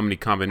figure out how many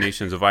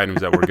combinations of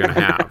items that we're going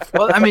to have.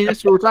 Well, I mean,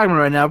 that's what we're talking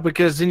about right now,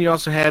 because then you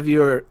also have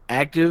your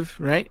active,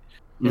 right?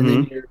 And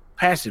then your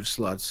passive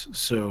slots.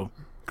 So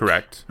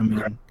correct. I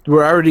mean,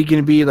 we're already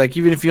going to be like,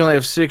 even if you only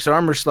have 6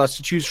 armor slots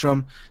to choose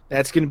from,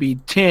 that's going to be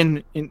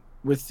 10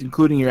 with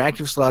including your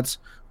active slots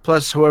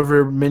plus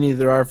however many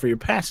there are for your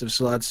passive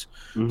slots.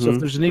 So if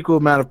there's an equal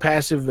amount of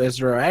passive as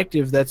there are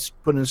active, that's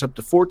putting us up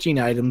to 14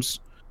 items.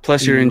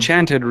 Plus your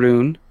enchanted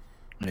rune.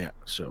 Yeah,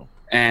 so.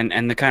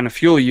 And the kind of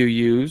fuel you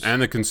use. And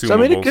the consumables. So, I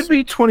mean, it could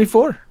be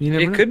 24.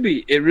 Could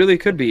be. It really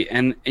could be.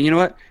 And you know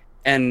what?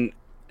 And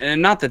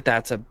not that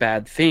that's a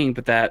bad thing,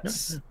 but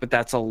that's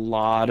a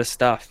lot of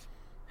stuff.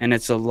 And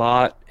it's a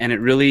lot, and it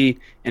really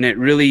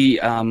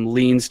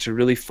leans to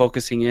really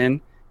focusing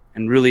in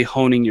and really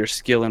honing your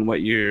skill in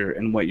what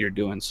you're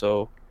doing.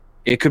 So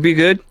it could be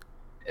good.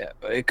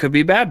 It could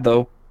be bad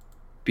though,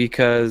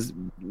 because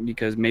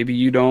maybe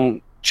you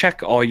don't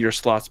check all your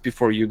slots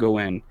before you go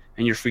in,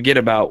 and you forget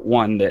about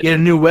one that get a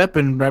new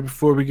weapon right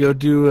before we go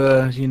do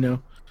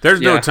There's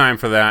no time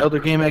for that. Elder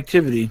game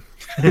activity.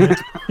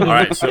 All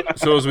right,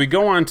 so as we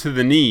go on to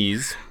the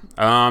knees,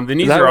 the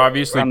knees are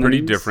obviously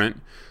pretty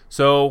different.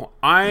 So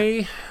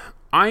I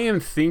am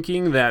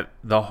thinking that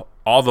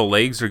all the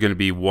legs are going to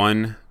be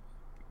one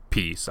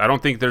piece. I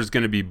don't think there's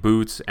going to be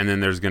boots and then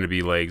there's going to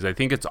be legs. I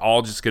think it's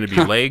all just going to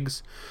be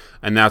legs,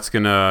 and that's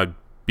going to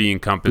be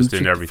encompassed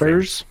in everything.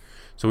 Furs?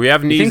 So we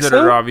have knees that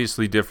are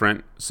obviously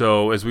different.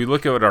 So as we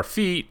look at our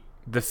feet,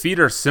 the feet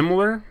are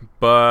similar,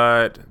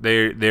 but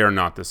they are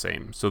not the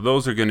same. So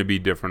those are going to be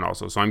different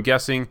also. So I'm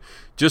guessing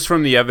just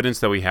from the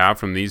evidence that we have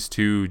from these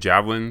two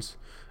javelins,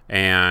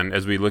 and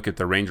as we look at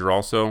the Ranger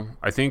also,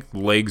 I think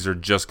legs are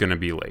just going to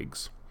be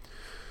legs.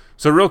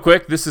 So real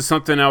quick, this is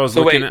something I was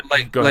looking at.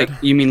 Go ahead.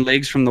 You mean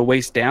legs from the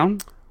waist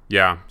down?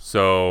 Yeah.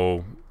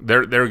 So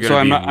they're going to be. So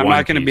I'm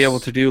not going to be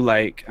able to do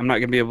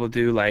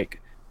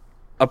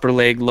upper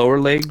leg, lower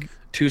leg,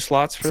 2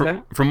 slots for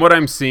that. From what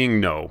I'm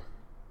seeing, no.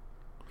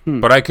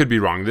 But I could be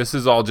wrong. This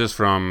is all just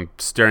from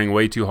staring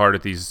way too hard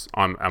at these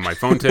on my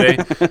phone today.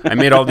 I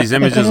made all these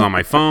images on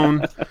my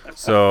phone.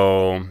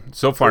 So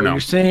far, no.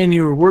 You're saying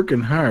you were working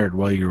hard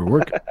while you were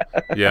working.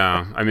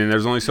 Yeah. I mean,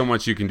 there's only so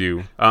much you can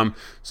do.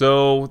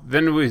 So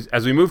then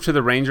as we move to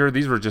the Ranger,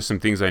 these were just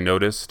some things I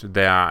noticed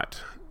that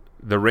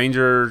the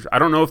Ranger, I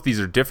don't know if these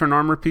are different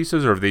armor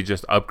pieces or if they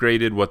just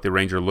upgraded what the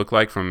Ranger looked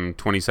like from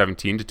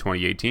 2017 to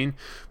 2018.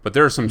 But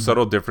there are some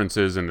subtle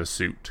differences in the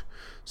suit.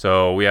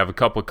 So we have a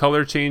couple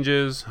color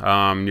changes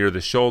near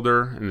the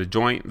shoulder and the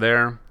joint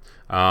there.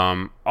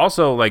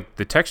 Also, like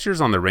the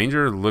textures on the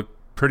Ranger look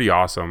pretty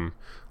awesome.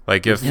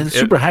 Like it's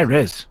super high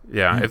res.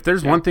 Yeah, if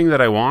there's one thing that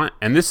I want,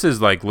 and this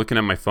is like looking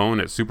at my phone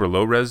at super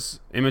low res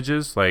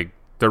images, like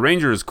the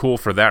Ranger is cool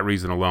for that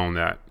reason alone.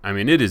 That I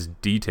mean, it is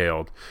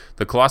detailed.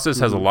 The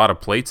Colossus has a lot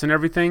of plates and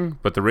everything,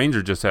 but the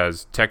Ranger just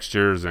has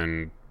textures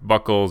and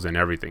buckles and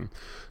everything.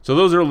 So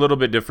those are a little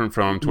bit different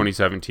from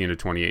 2017 to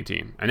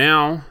 2018. And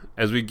now,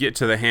 as we get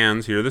to the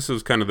hands here, this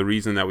was kind of the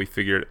reason that we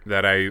figured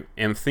that I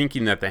am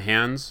thinking that the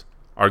hands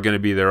are going to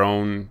be their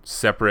own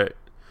separate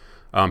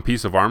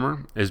piece of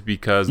armor is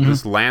because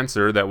this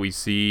Lancer that we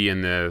see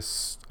in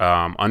this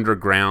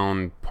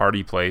underground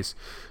party place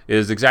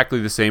is exactly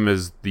the same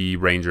as the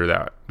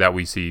Ranger that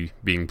we see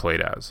being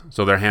played as.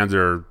 So their hands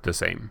are the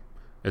same.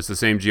 It's the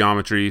same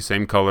geometry,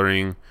 same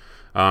coloring.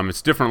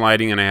 It's different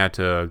lighting, and I had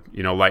to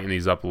lighten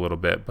these up a little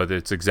bit, but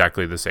it's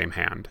exactly the same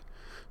hand.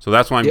 So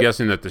that's why I'm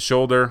guessing that the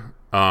shoulder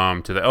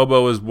to the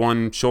elbow is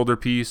one shoulder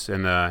piece,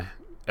 and the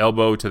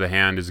elbow to the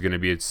hand is going to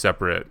be a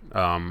separate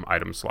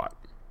item slot.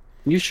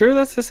 You sure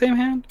that's the same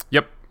hand?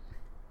 Yep.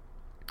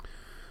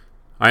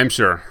 I am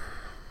sure.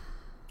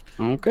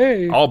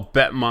 Okay. I'll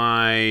bet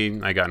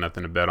I got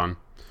nothing to bet on.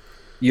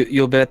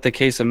 You'll bet the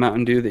case of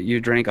Mountain Dew that you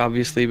drank,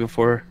 obviously,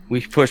 before we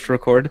pushed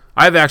record.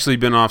 I've actually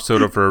been off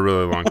soda for a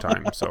really long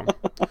time. So,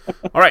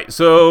 all right.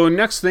 So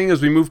next thing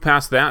as we move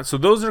past that, so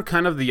those are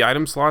kind of the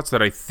item slots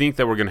that I think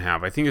that we're going to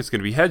have. I think it's going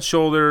to be head,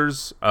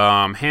 shoulders,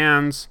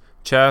 hands,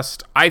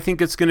 chest. I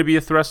think it's going to be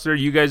a thruster.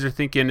 You guys are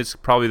thinking it's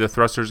probably the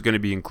thruster is going to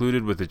be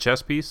included with the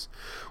chest piece,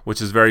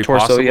 which is very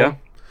Torso, possible. yeah.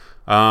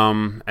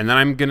 And then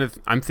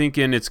I'm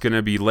thinking it's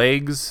gonna be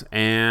legs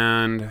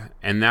and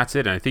that's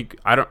it. And I think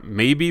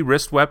maybe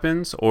wrist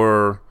weapons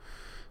or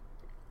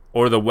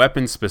the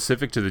weapon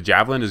specific to the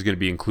javelin is going to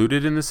be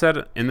included in the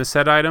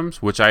set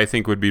items, which I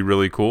think would be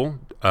really cool.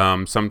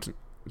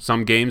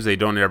 Some games they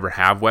don't ever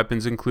have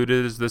weapons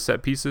included as the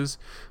set pieces,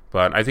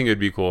 but I think it'd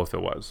be cool if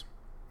it was.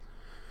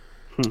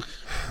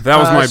 That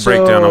was my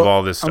breakdown of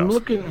all this stuff. I'm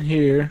looking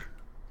here.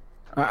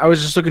 I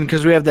was just looking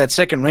because we have that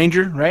second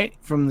Ranger, right,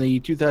 from the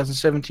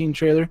 2017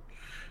 trailer.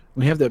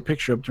 We have that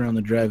picture up there on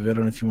the drive. I don't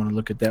know if you want to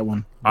look at that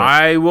one.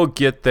 I will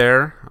get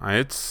there.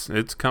 It's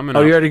coming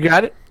up. Oh, you already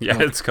got it? Yeah,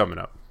 it's coming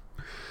up.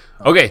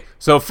 Okay,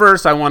 so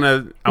first I want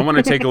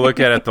to take a look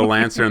at the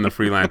Lancer and the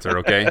Freelancer.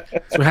 Okay,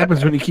 that's what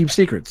happens when you keep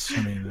secrets.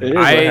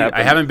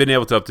 I haven't been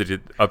able to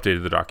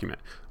update the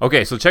document.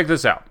 Okay, so check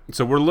this out.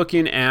 So we're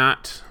looking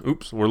at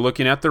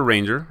the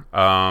Ranger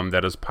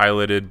that is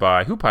piloted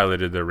by who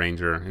piloted the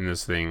Ranger in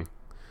this thing?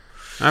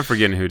 I'm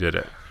forgetting who did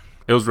it.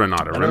 It was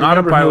Renata. I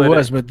don't remember who it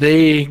was, but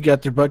they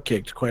got their butt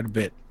kicked quite a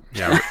bit.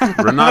 Yeah,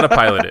 Renata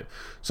piloted.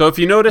 So if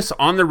you notice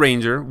on the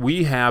Ranger,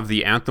 we have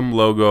the Anthem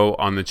logo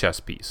on the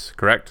chest piece,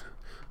 correct?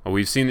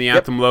 We've seen the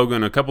Anthem logo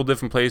in a couple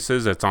different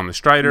places. It's on the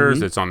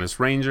Striders. It's on this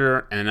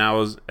Ranger. And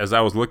as I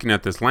was looking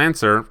at this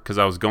Lancer, because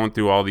I was going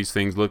through all these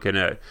things, looking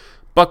at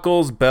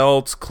buckles,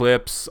 belts,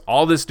 clips,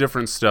 all this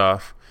different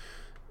stuff.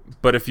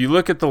 But if you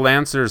look at the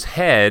Lancer's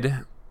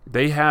head,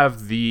 they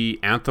have the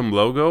Anthem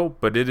logo,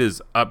 but it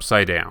is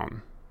upside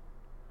down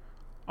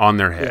on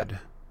their head.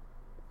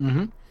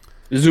 Yeah.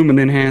 Zoom and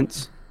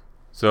enhance.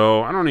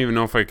 So I don't even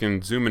know if I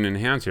can zoom and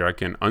enhance here. I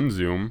can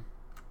unzoom.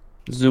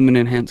 Zoom and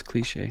enhance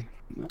cliche.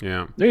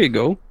 Yeah. There you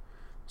go.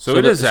 So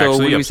it is actually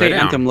when we upside say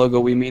down. Anthem logo,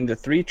 we mean the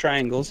three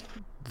triangles.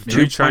 Three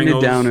Two triangles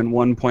pointed down and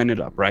one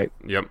pointed up, right?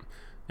 Yep.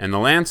 And the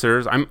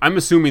Lancers, I'm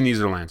assuming these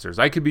are Lancers.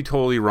 I could be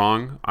totally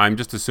wrong. I'm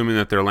just assuming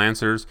that they're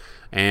Lancers.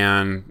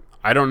 And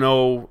I don't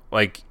know,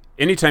 like,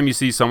 anytime you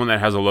see someone that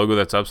has a logo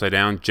that's upside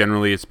down,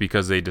 generally it's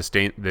because they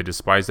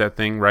despise that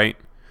thing, right?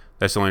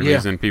 That's the only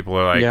reason people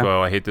are like,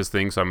 well, I hate this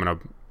thing, so I'm going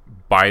to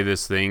buy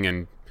this thing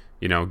and,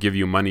 give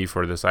you money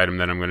for this item,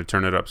 then I'm going to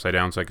turn it upside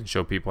down so I can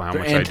show people how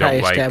much I don't like.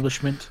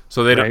 Anti-establishment.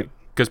 So they don't,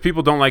 because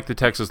people don't like the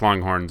Texas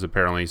Longhorns,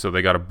 apparently, so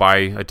they got to buy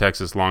a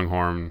Texas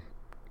Longhorn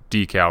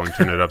decal and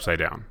turn it upside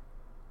down,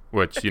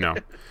 which,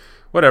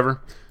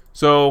 whatever.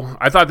 So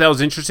I thought that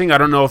was interesting. I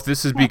don't know if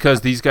this is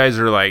because these guys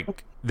are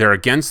like, they're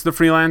against the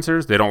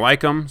Freelancers. They don't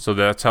like them. So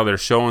that's how they're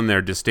showing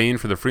their disdain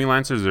for the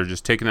Freelancers. They're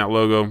just taking that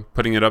logo,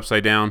 putting it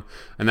upside down.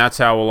 And that's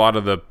how a lot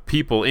of the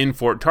people in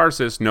Fort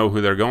Tarsis know who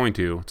they're going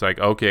to. It's like,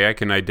 okay, I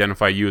can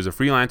identify you as a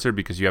Freelancer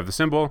because you have the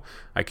symbol.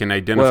 I can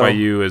identify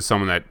you as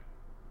someone that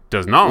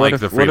does not like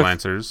the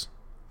Freelancers.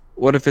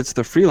 What if it's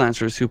the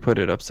Freelancers who put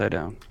it upside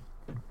down?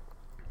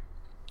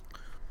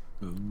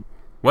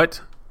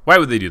 What? Why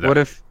would they do that? What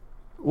if...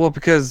 Well,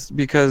 because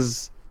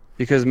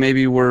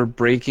maybe we're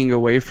breaking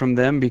away from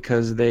them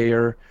because they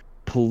are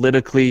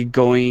politically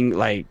going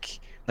like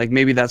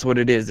maybe that's what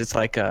it is. It's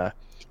like a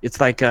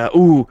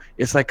Sokovia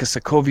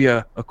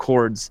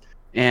Accords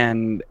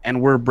and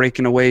we're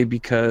breaking away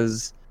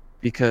because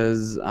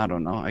I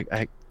don't know.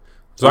 I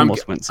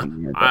almost went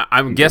somewhere.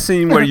 I'm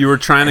guessing where you were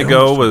trying to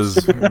go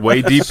was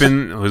way deep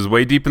in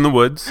the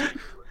woods,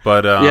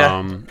 but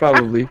yeah,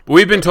 probably.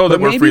 We've been told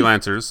that we're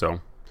freelancers, so.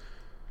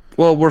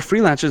 Well, we're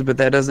freelancers, but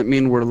that doesn't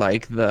mean we're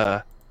like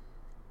the.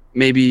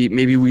 Maybe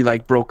we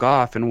like broke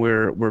off and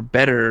we're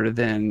better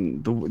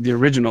than the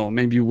original.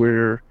 Maybe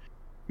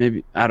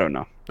I don't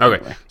know. Okay,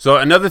 anyway. So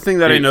another thing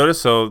that I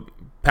noticed. So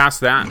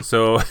past that,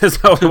 so as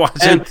I was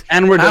watching,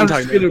 and we're done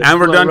talking.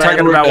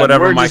 About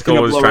whatever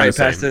Michael was trying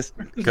to say.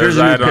 There's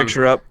a new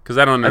picture up. Because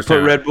I don't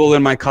understand. I put Red Bull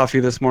in my coffee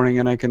this morning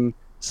and I can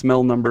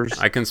smell numbers.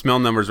 I can smell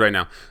numbers right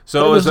now.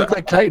 So those look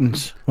like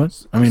Titans.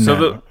 What? I mean,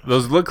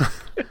 those look.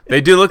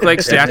 They do look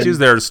like statues.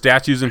 There are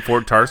statues in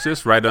Fort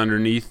Tarsis right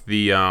underneath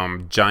the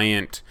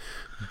giant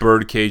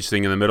bird cage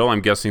thing in the middle.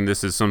 I'm guessing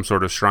this is some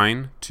sort of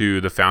shrine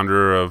to the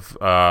founder of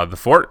the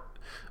fort.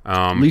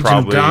 Legion of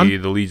Probably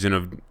Dawn?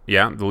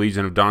 the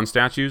Legion of Dawn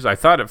statues. I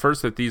thought at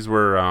first that these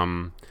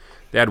were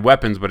they had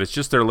weapons, but it's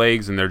just their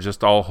legs, and they're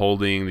just all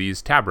holding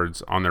these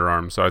tabards on their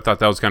arms. So I thought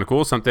that was kind of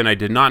cool. Something I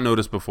did not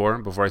notice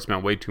before I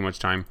spent way too much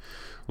time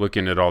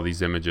looking at all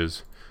these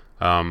images.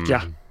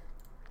 Yeah.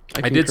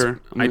 I did concur.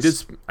 I'm I gonna did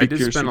speak I to did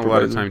your spend a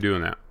lot of supervisor. time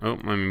doing that. Oh,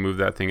 let me move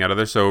that thing out of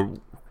there. So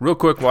real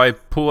quick, while I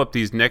pull up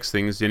these next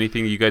things,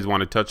 anything you guys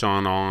want to touch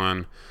on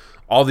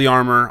all the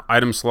armor,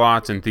 item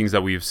slots, and things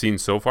that we've seen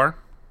so far?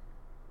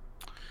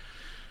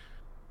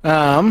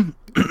 You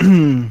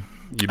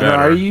better.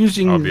 Are you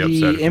using I'll be upset if the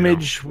you don't.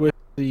 image with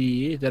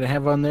that I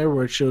have on there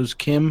where it shows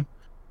Kim,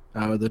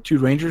 the two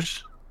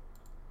Rangers?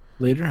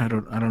 Later, I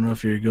don't know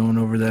if you're going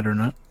over that or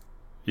not.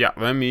 Yeah,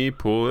 let me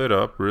pull it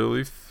up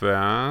really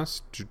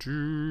fast.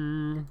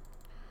 Doo-doo.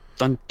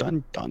 Dun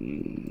dun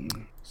dun.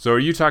 So are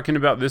you talking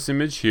about this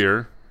image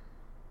here?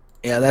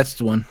 Yeah, that's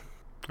the one.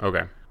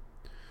 Okay.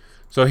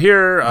 So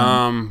here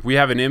we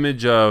have an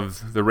image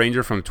of the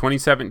Ranger from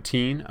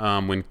 2017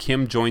 when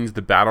Kim joins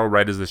the battle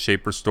right as the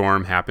Shaper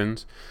Storm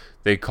happens.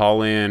 They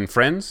call in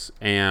friends,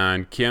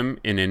 and Kim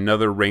and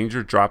another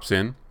Ranger drops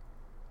in.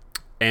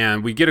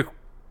 And we get a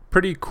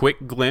pretty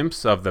quick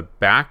glimpse of the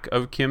back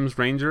of Kim's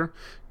Ranger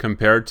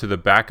compared to the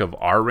back of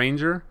our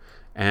Ranger.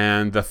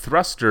 And the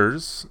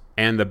thrusters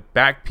and the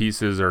back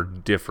pieces are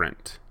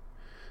different.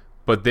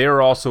 But they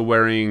are also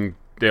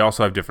they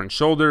also have different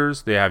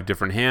shoulders, they have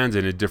different hands,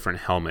 and a different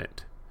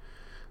helmet.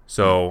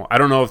 So I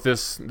don't know if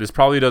this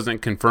probably doesn't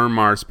confirm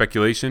our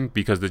speculation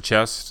because the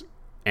chest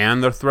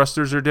and the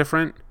thrusters are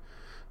different.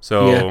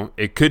 So Yeah.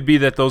 it could be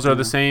that those are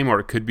the same, or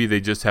it could be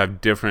they just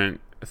have different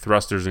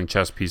thrusters and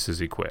chest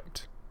pieces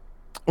equipped.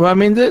 Well, I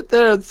mean,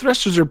 the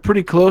thrusters are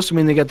pretty close. I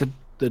mean, they got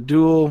the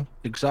dual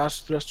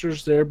exhaust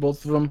thrusters there,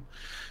 both of them.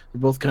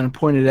 They're both kind of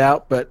pointed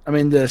out. But, I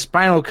mean, the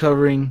spinal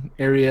covering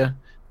area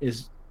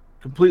is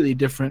completely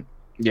different,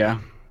 Yeah.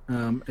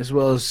 as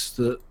well as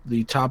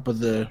the top of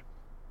the,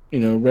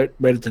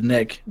 right at the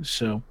neck.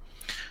 So,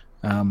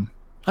 I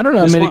don't know.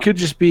 I This mean, one- it could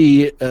just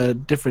be a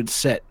different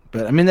set.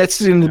 But, I mean, that's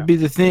going to be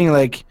the thing.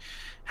 Like,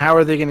 how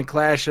are they going to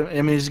clash?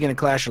 I mean, is it going to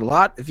clash a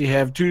lot if you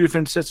have two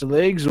different sets of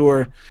legs?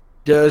 Or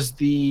does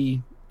the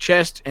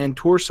chest and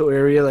torso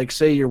area, like,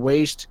 say, your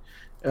waist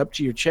up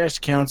to your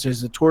chest counts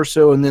as the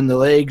torso, and then the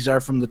legs are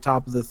from the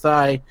top of the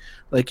thigh,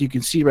 like you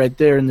can see right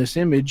there in this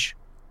image?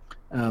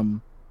 I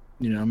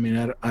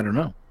mean, I don't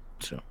know.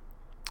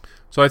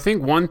 So I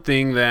think one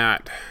thing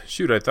that...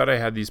 Shoot, I thought I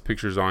had these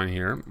pictures on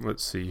here.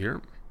 Let's see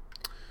here.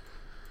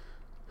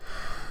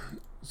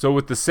 So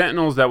with the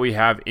Sentinels that we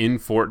have in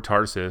Fort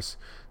Tarsis,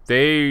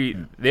 they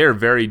are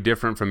very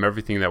different from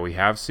everything that we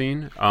have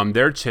seen.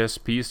 Their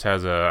chest piece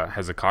has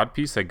a cod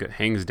piece that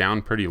hangs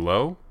down pretty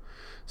low.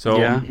 So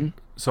Yeah.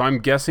 so I'm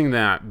guessing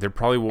that there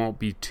probably won't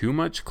be too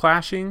much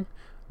clashing.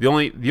 The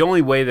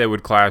only way they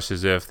would clash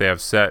is if they have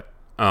set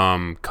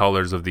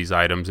colors of these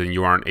items and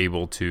you aren't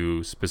able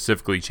to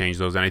specifically change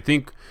those. And I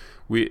think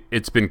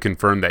it's been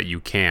confirmed that you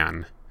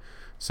can.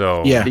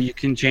 So Yeah. You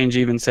can change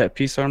even set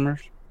piece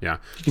armors. yeah.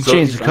 You can So-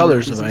 change the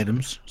colors of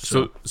items.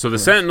 So the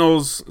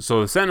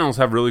Sentinels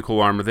have really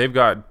cool armor. They've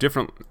got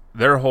different.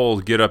 Their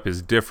whole getup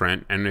is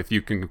different, and if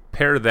you can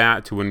compare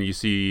that to when you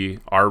see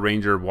our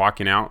Ranger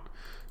walking out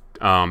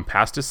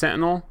past a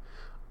Sentinel,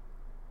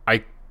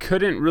 I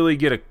couldn't really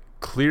get a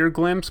clear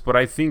glimpse, but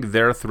I think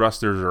their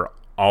thrusters are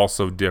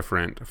also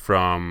different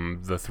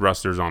from the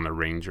thrusters on the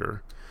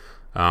Ranger.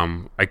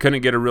 I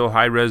couldn't get a real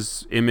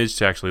high-res image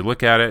to actually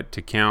look at it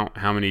to count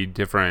how many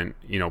different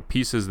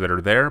pieces that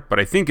are there, but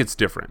I think it's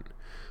different.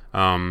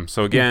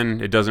 So again,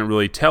 it doesn't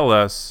really tell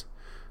us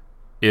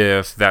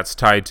if that's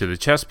tied to the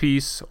chest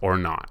piece or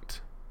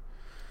not.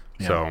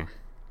 Yeah. So,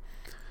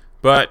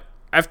 but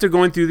after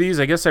going through these,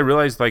 I guess I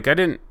realized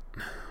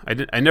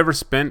I never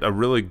spent a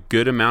really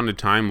good amount of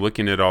time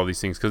looking at all these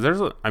things because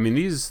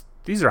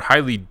these are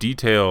highly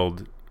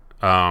detailed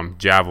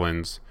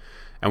javelins.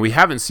 And we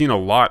haven't seen a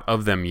lot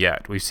of them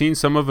yet. We've seen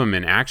some of them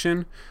in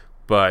action,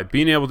 but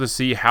being able to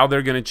see how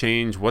they're going to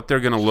change, what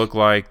they're going to look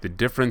like, the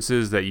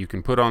differences that you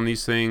can put on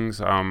these things,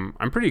 I'm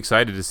pretty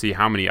excited to see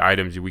how many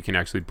items we can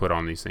actually put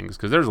on these things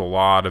because there's a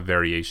lot of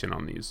variation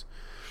on these.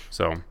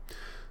 So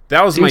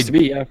that was Seems to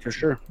be, yeah, for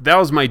sure. that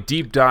was my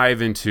deep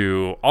dive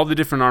into all the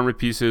different armor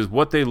pieces,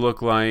 what they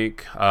look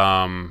like,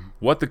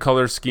 what the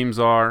color schemes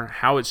are,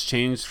 how it's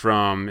changed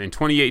from in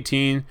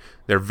 2018.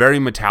 They're very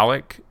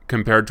metallic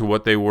compared to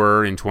what they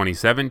were in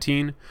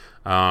 2017.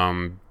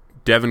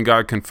 Devin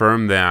got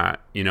confirmed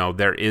that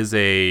there is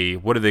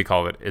what do they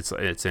call it?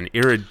 It's an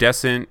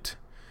iridescent.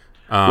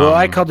 Well,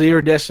 I called it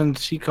iridescent.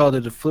 He called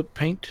it a flip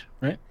paint,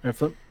 right?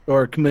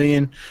 Or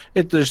chameleon.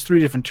 There's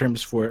three different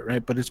terms for it,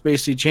 right? But it's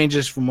basically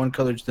changes from one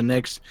color to the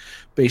next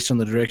based on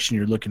the direction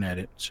you're looking at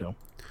it. So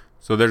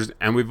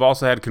and we've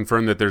also had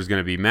confirmed that there's going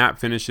to be matte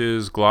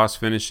finishes, gloss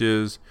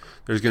finishes.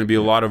 There's going to be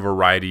a lot of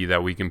variety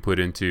that we can put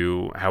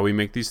into how we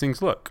make these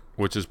things look,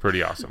 which is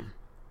pretty awesome.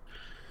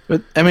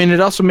 But I mean, it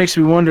also makes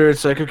me wonder.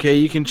 It's like, okay,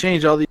 you can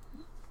change all these.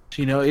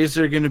 Is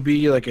there going to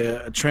be like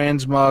a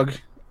transmog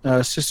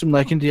system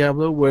like in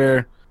Diablo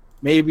where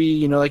maybe,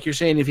 you know, like you're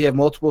saying, if you have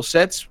multiple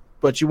sets,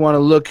 but you want to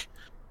look,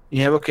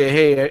 you have, okay,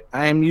 hey,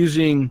 I am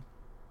using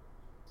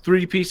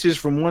 3 pieces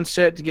from one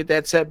set to get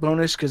that set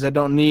bonus because I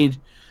don't need,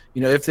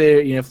 you know, if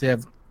they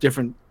have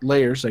different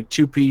layers like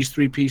 2-piece,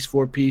 3-piece,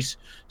 4-piece,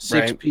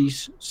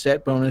 6-piece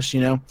set bonus,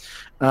 you know,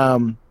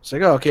 it's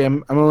like, oh, okay,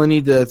 I'm only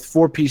need the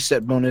 4-piece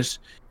set bonus,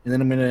 and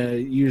then I'm gonna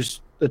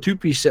use the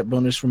 2-piece set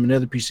bonus from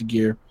another piece of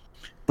gear,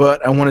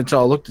 but I want it to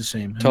all look the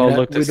same. We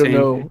don't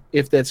know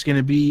if that's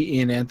gonna be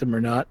in Anthem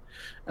or not.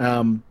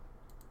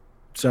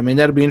 So I mean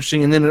that'll be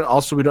interesting, and then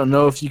also we don't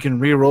know if you can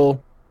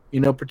re-roll, you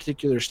know,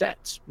 particular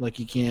stats like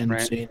you can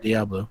say in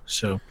Diablo.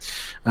 So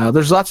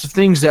there's lots of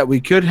things that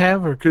we could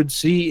have or could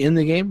see in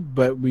the game,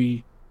 but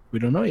we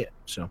don't know yet.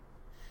 So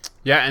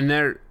yeah,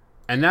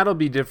 and that'll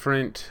be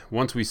different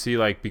once we see,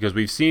 like, because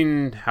we've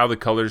seen how the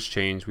colors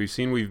change.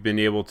 We've been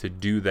able to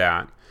do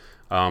that,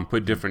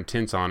 put different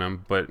tints on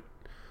them, but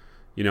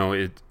you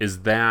know,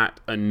 is that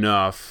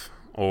enough?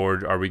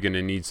 Or are we going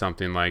to need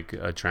something like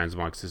a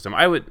transmog system?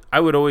 I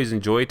would always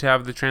enjoy to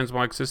have the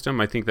transmog system.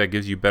 I think that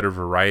gives you better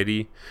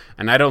variety.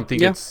 And I don't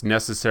think it's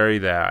necessary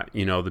that,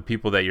 you know, the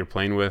people that you're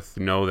playing with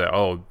know that,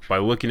 oh, by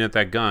looking at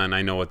that gun,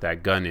 I know what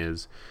that gun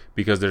is,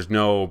 because there's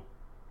no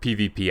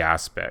PvP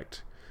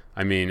aspect.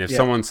 I mean, if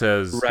someone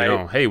says, you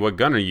know, hey, what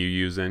gun are you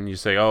using? You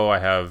say, oh,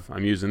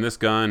 I'm using this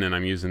gun and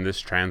I'm using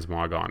this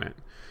transmog on it,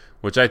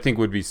 which I think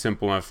would be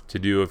simple enough to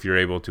do if you're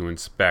able to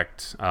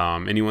inspect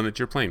anyone that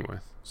you're playing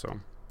with.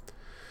 So.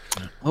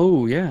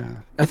 Oh yeah,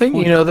 I think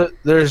you know that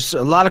there's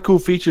a lot of cool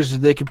features that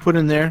they can put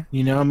in there.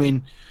 You know, I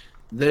mean,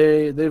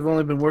 they've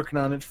only been working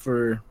on it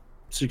for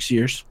 6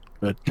 years,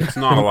 but it's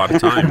not a lot of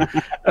time.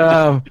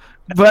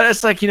 But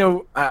it's like, you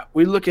know,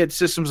 we look at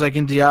systems like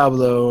in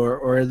Diablo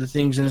or other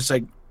things, and it's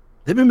like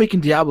they've been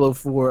making Diablo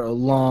for a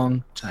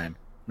long time,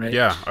 right?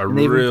 Yeah, and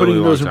they've been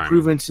putting those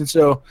improvements, and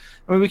so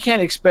I mean, we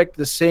can't expect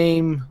the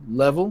same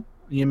level.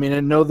 I mean, I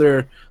know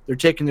they're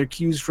taking their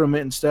cues from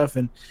it and stuff,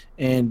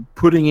 and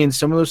putting in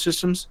some of those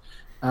systems,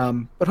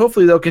 but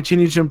hopefully they'll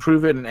continue to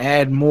improve it and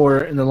add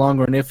more in the long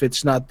run if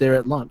it's not there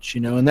at launch,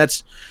 you know. And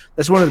that's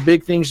one of the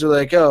big things. They're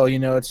like, oh, you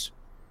know,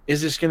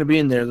 is this going to be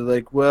in there? They're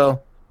like,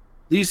 well,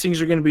 these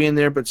things are going to be in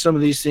there, but some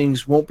of these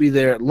things won't be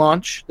there at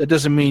launch. That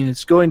doesn't mean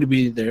it's going to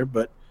be there,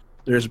 but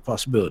there's a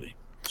possibility.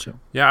 So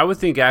yeah, I would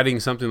think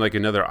adding something like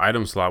another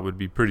item slot would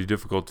be pretty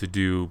difficult to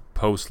do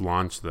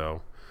post-launch,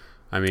 though.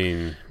 I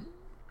mean.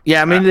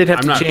 Yeah, I mean, they'd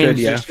have to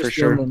change for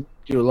sure. And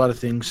do a lot of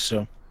things.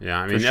 So yeah,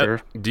 I mean,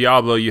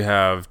 Diablo, you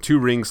have 2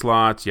 ring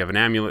slots, you have an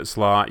amulet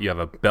slot, you have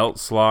a belt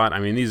slot.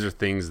 I mean, these are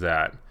things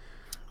that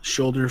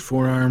shoulder,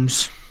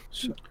 forearms,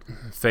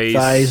 face,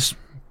 thighs,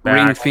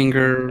 back, ring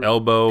finger,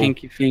 elbow,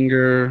 pinky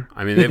finger.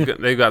 I mean,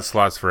 they've got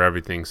slots for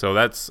everything. So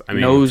that's, I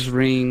mean, nose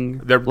ring.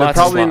 They're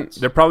probably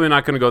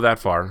not going to go that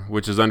far,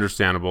 which is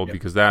understandable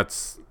because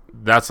that's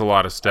a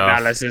lot of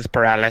stuff.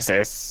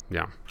 Paralysis.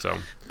 Yeah. So.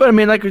 But I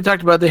mean, like we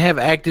talked about, they have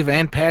active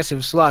and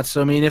passive slots.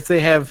 So I mean, if they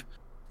have,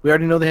 we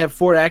already know they have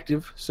 4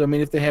 active. So I mean,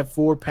 if they have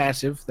 4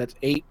 passive, that's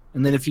 8.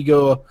 And then if you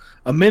go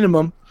a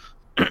minimum,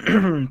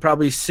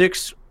 probably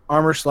 6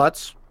 armor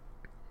slots,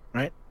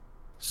 right?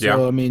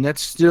 So I mean,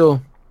 that's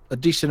still a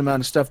decent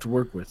amount of stuff to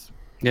work with.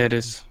 Yeah, it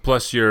is.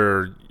 Plus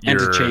your and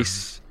to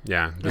chase.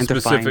 Yeah,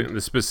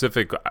 the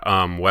specific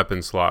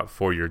weapon slot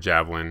for your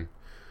javelin.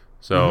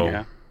 So.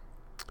 Yeah.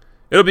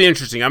 It'll be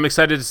interesting. I'm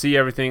excited to see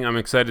everything. I'm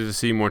excited to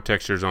see more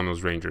textures on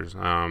those Rangers.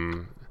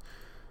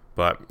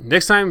 But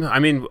next time, I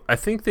mean, I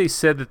think they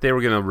said that they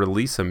were going to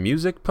release a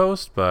music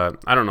post,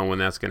 but I don't know when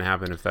that's going to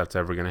happen, if that's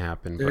ever going to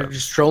happen. They're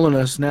just trolling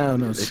us now.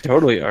 No, they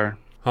totally are.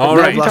 All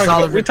right.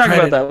 We talked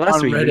about that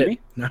last week, didn't we?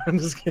 No, I'm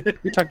just kidding.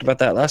 We talked about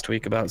that last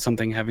week about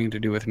something having to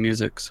do with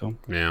music. So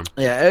yeah,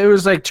 it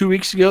was like 2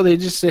 weeks ago. They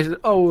just said,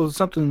 "Oh,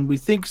 well, we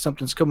think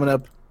something's coming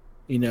up,"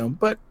 you know,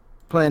 but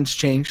plans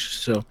change.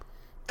 So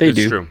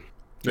it's true.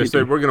 They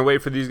said we're going to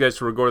wait for these guys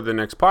to record the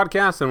next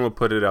podcast, and we'll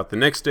put it out the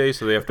next day,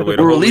 so they have to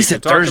wait a whole week to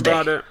talk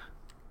about it.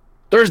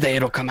 Thursday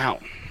it'll come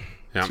out. Yeah,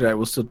 that's right.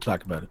 We'll still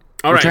talk about it.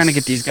 We're trying to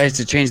get these guys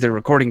to change their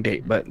recording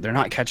date, but they're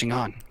not catching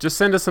on. Just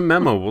send us a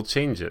memo. We'll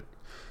change it.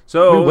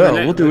 So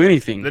we'll do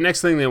anything. The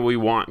next thing that we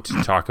want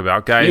to talk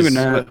about, guys.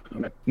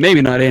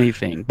 Maybe not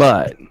anything,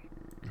 but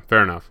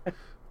fair enough.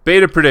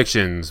 Beta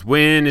predictions.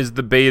 When is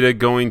the beta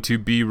going to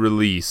be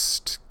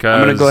released?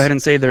 I'm going to go ahead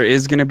and say there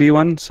is going to be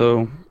one,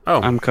 so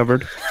I'm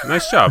covered.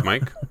 Nice job,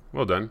 Mike.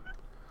 Well done.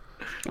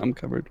 I'm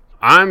covered.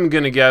 I'm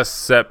going to guess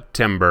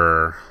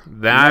September.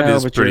 That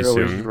is pretty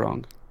soon.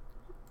 Wrong.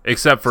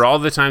 Except for all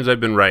the times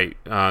I've been right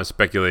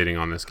speculating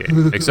on this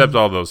game. Except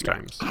all those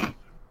times.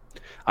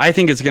 I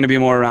think it's going to be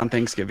more around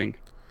Thanksgiving.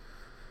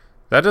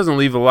 That doesn't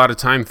leave a lot of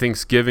time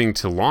Thanksgiving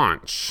to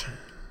launch.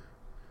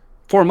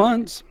 4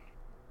 months.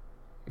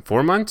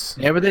 4 months?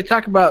 Yeah, but they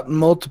talk about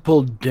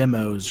multiple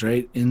demos,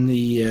 right? In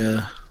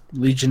the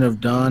Legion of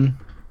Dawn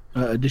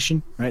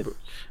edition, right?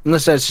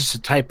 Unless that's just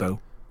a typo,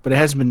 but it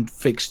hasn't been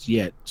fixed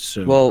yet.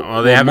 So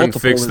they haven't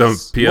fixed the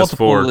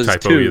PS4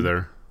 typo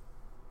either.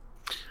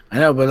 I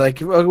know, but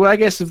I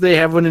guess if they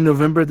have one in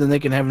November, then they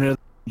can have another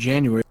in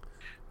January.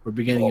 or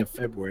beginning of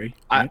February.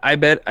 I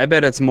bet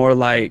it's more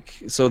like,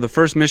 so the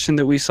first mission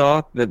that we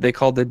saw that they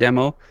called the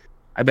demo,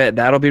 I bet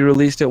that'll be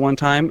released at one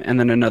time, and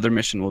then another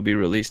mission will be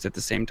released at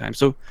the same time.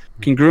 So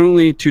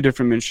congruently, 2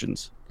 different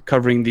missions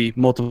covering the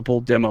multiple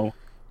demo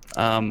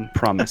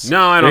promise.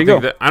 No, I There don't you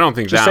think go. that. I don't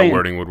think Just that saying.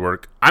 wording would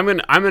work. I'm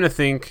gonna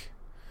think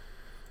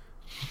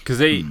because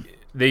they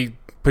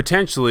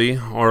potentially,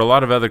 or a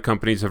lot of other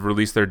companies have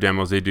released their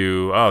demos. They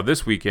do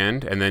this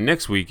weekend, and then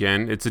next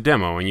weekend it's a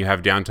demo, and you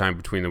have downtime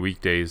between the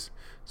weekdays.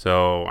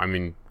 So I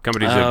mean,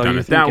 companies have done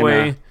you're it that thinking,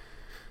 way.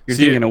 You're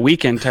See, thinking a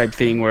weekend type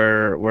thing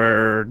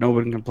where no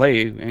one can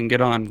play and get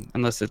on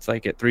unless it's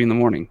like at 3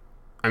 a.m.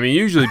 I mean,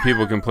 usually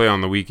people can play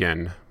on the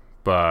weekend,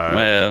 but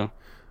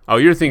Well,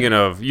 you're thinking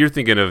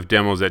of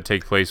demos that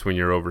take place when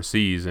you're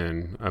overseas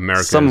and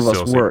America. some is of us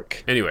still safe.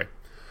 work. Anyway,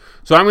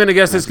 so I'm going to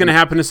guess it's going to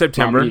happen in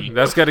September. me.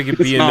 That's got to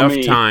be not enough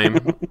me.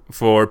 time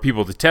for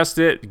people to test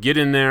it, get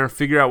in there,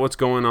 figure out what's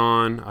going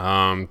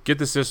on, get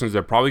the systems.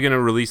 They're probably going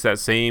to release that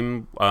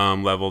same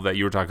level that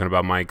you were talking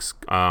about, Mike's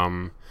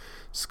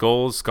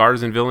Skulls,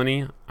 Scars, and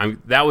Villainy.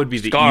 That would be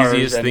the Scars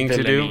easiest and thing to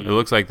do. Villainy. It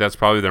looks like that's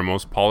probably their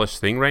most polished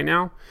thing right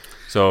now.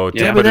 So to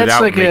Yeah, put but it that's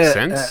out like makes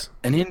sense.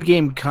 an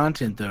in-game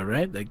content, though,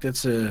 right? Like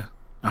that's a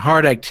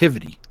hard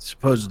activity,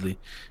 supposedly,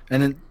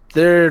 and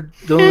the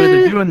only way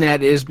they're doing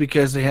that is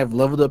because they have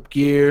leveled up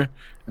gear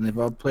and they've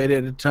all played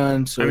it a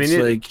ton. So I mean,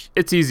 it's like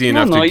It's easy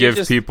No, enough no, to you give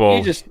just- people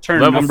you just turn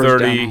level numbers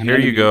 30, down on here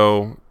you enemies.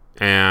 go,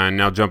 and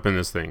now jump in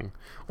this thing.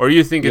 Or are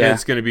you thinking Yeah.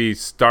 it's going to be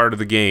start of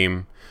the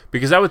game?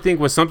 Because I would think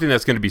with something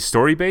that's going to be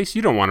story-based,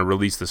 you don't want to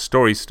release the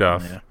story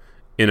stuff Yeah.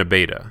 in a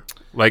beta.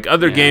 Like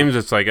other Yeah. games,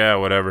 it's like,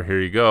 whatever,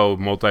 here you go,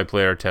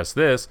 multiplayer, test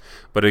this.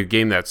 But a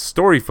game that's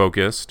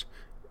story-focused,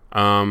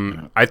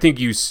 I think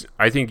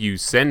you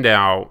send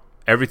out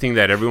everything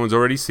that everyone's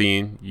already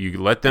seen. You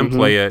let them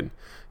play it.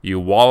 You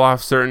wall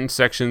off certain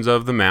sections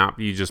of the map.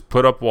 You just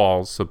put up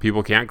walls so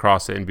people can't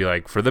cross it and be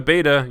like, for the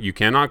beta, you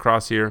cannot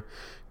cross here.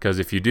 Because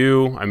if you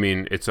do, I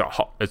mean, it's a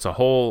whole it's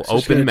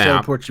just open gonna map.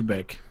 teleport you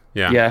back.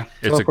 Yeah. Yeah,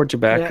 It's a, teleport you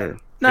back. Yeah. Or,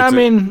 No, I It's a-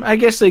 mean, I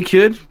guess they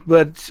could,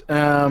 but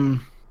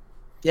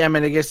yeah, I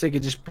mean, I guess they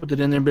could just put it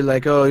in there and be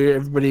like, "Oh,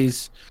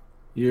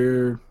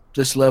 you're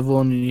this level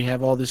and you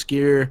have all this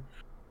gear."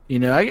 You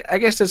know, I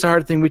guess that's a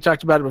hard thing. We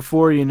talked about it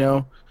before. You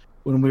know,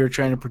 when we were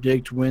trying to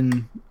predict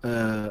when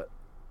a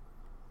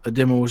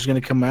demo was going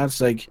to come out.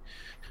 It's like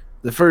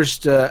the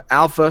first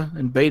alpha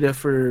and beta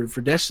for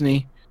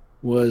Destiny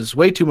was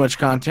way too much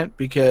content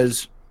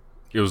because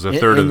it was a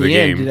third in of the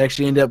end, game. it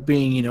actually ended up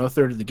being a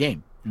third of the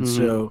game, and Mhm.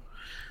 so,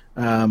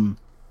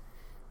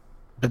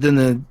 but then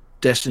the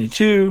Destiny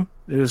 2,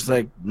 it was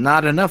like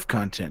not enough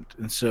content,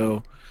 and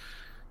so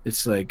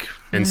it's like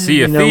And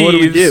Sea of what do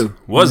we Thieves do?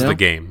 was You the know?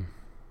 game.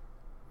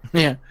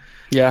 Yeah,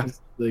 yeah,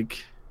 it's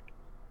like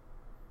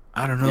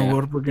I don't know Yeah.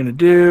 what we're gonna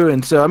do,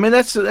 and so I mean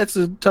that's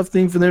a tough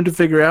thing for them to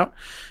figure out,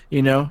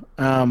 you know.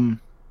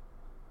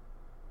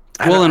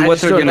 Well, and I what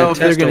just they're don't gonna know if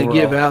they're test going to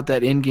give overall. out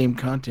that in-game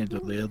content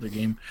of the other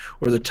game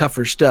or the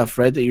tougher stuff,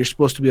 right? That you're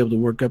supposed to be able to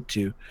work up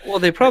to. well,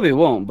 they probably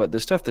won't, but the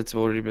stuff that's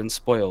already been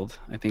spoiled,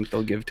 I think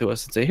they'll give to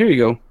us and say, "Here you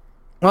go."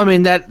 Well, I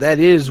mean that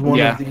is one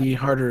Yeah. of the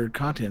harder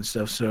content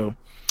stuff. So,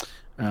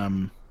 I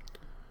don't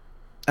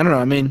know.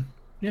 I mean,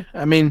 yeah.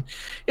 I mean,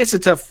 it's a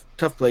tough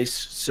place.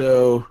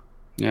 So,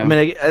 Yeah, I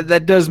mean,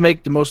 that does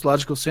make the most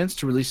logical sense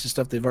to release the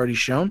stuff they've already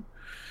shown.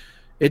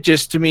 It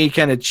just to me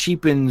kind of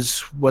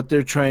cheapens what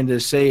they're trying to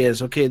say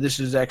as okay, this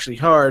is actually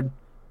hard,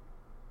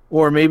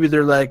 or maybe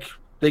they're like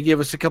they give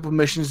us a couple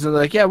missions and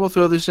they're like, yeah, we'll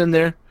throw this in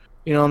there.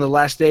 You know, on the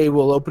last day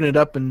we'll open it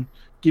up and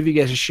give you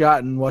guys a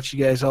shot and watch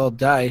you guys all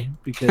die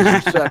because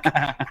you suck.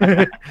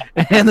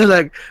 And they're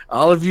like,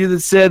 all of you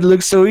that said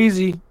looks so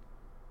easy,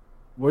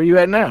 where are you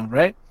at now,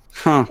 right?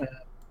 huh?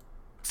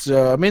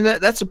 So I mean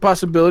that's a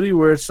possibility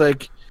where it's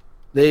like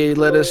they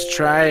let us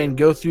try and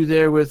go through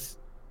there with,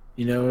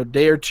 a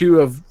day or two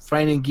of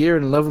finding gear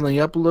and leveling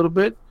up a little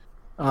bit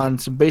on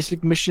some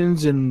basic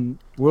missions and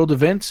world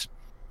events,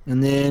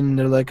 and then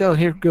they're like, "Oh,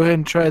 here, go ahead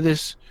and try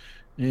this,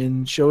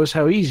 and show us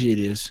how easy it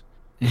is."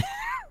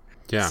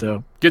 Yeah.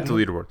 So Get the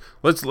leaderboard.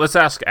 Let's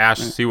ask Ash,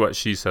 see what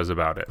she says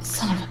about it.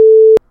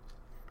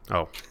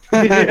 Oh,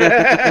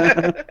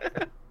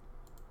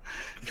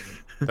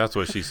 that's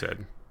what she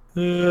said.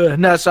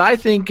 no, so I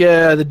think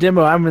the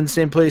demo. I'm in the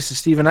same place as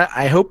Steven.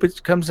 I hope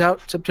it comes out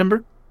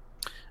September,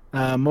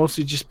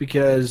 mostly just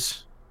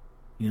because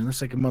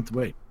that's like a month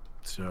away.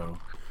 So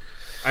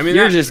I mean,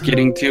 You're that- just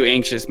getting too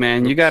anxious,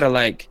 man. You gotta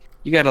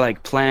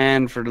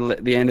plan for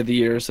the end of the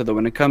year so that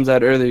when it comes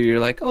out earlier, you're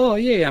like, "Oh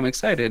yeah, I'm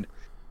excited,"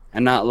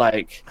 and not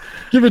like,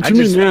 "Give it I to me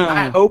just now."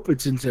 I hope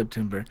it's in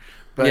September,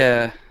 but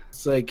Yeah.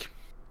 it's like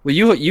Well,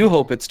 you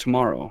hope it's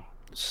tomorrow.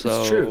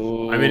 So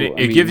true. I mean,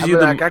 it gives I'm you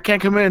the like, I can't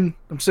come in.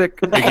 I'm sick.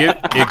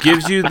 it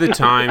gives you the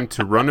time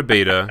to run a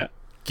beta,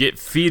 get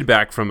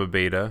feedback from a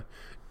beta,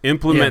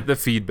 implement the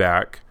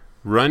feedback,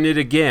 run it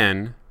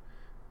again,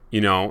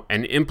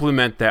 and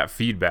implement that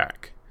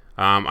feedback.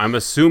 I'm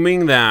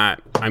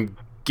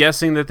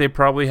guessing that they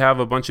probably have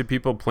a bunch of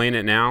people playing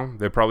it now.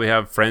 They probably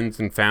have friends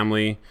and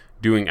family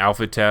doing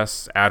alpha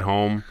tests at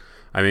home.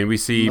 I mean, we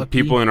see Lucky.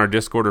 people in our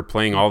Discord are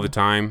playing all the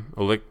time.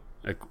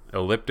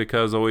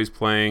 Elliptica is always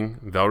playing.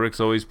 Velric's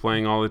always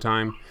playing all the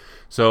time.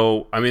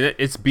 So, I mean,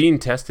 it's being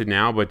tested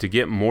now, but to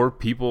get more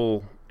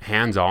people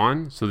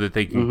hands-on so that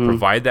they can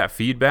provide that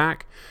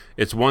feedback,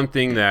 it's one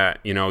thing that,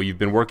 you know, you've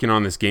been working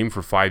on this game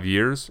for 5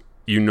 years.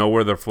 You know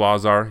where the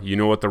flaws are. You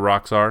know what the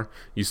rocks are.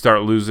 You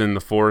start losing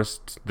the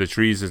forest, the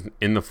trees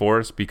in the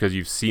forest because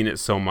you've seen it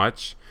so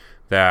much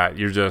that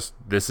you're just,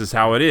 this is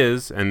how it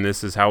is, and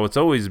this is how it's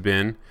always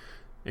been.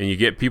 And you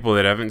get people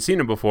that haven't seen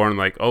it before and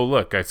like, oh,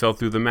 look, I fell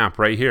through the map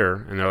right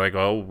here. And they're like,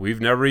 oh,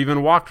 we've never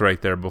even walked right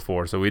there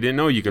before. So we didn't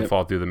know you could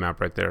fall through the map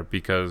right there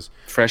because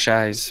Fresh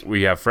eyes.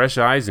 we have fresh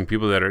eyes and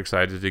people that are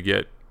excited to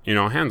get, you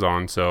know,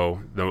 hands-on.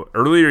 So the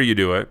earlier you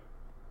do it,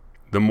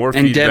 the more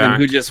And feedback.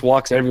 Devin, who just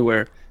walks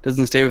everywhere,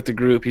 doesn't stay with the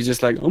group. He's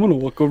just like, I'm gonna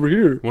walk over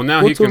here. Well,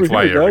 now What's he can over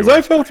fly here, guys? everywhere.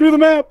 I fell through the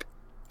map.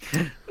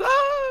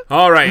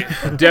 All right,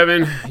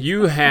 Devin,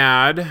 you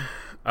had...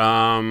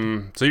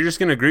 so you're just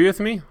going to agree with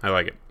me? I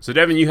like it. So,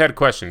 Devin, you had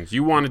questions.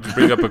 You wanted to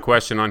bring up a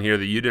question on here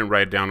that you didn't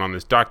write down on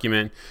this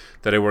document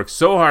that I worked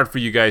so hard for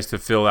you guys to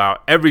fill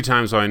out every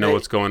time so I know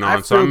what's going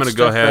on. So I'm going to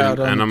go ahead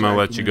and I'm going to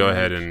let you go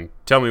ahead and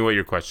tell me what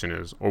your question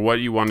is or what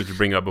you wanted to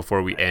bring up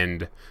before we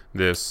end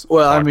this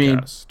Well, podcast. I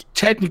mean,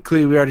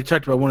 technically, we already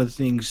talked about one of the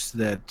things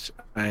that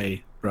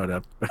I brought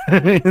up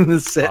in the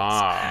sets.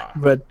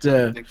 But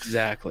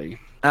Exactly.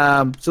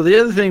 so the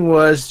other thing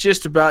was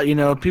just about, you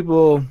know,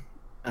 people.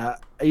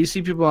 You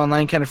see people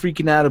online kind of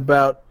freaking out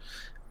about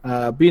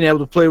being able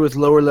to play with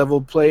lower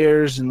level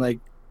players and like,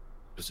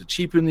 does it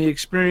cheapen the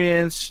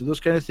experience? Those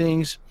kind of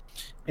things.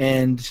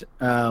 And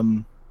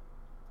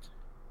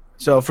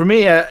so for me,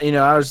 you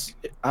know, I was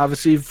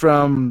obviously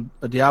from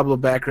a Diablo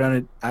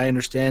background. I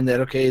understand that,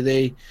 okay,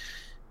 they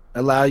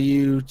allow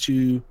you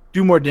to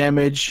do more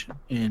damage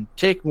and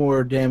take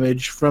more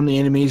damage from the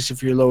enemies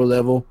if you're lower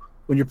level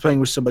when you're playing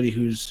with somebody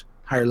who's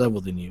higher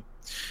level than you.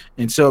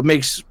 And so it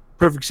makes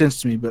perfect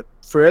sense to me. But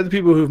for other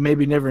people who've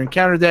maybe never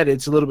encountered that,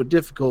 it's a little bit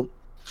difficult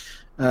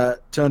to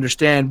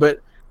understand. But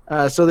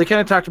so they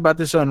kind of talked about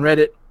this on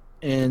Reddit,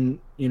 and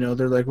you know,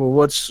 they're like,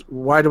 well,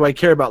 why do I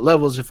care about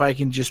levels if I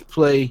can just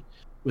play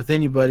with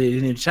anybody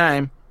at any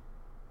time?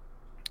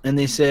 And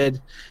they said,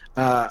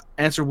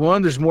 answer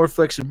one, there's more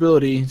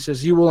flexibility. It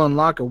says you will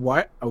unlock a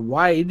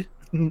wide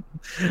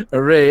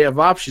array of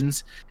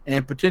options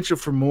and potential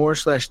for more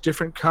 /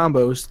 different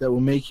combos that will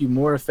make you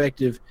more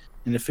effective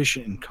and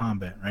efficient in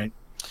combat, right?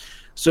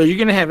 So you're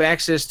going to have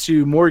access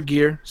to more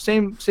gear,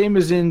 same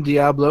as in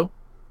Diablo,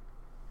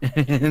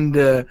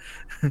 and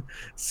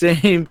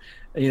same,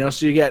 you know.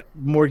 So you got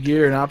more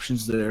gear and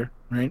options there,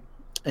 right?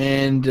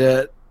 And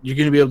you're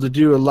going to be able to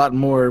do a lot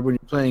more when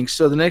you're playing.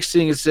 So the next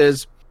thing it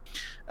says,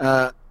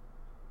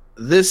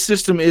 this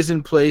system is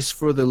in place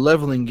for the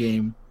leveling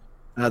game.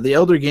 The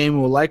Elder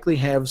game will likely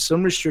have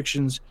some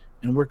restrictions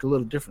and work a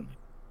little differently.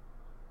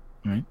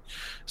 Right.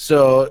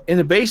 So in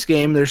the base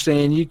game, they're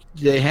saying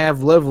they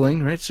have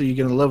leveling, right? So you're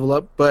going to level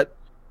up, but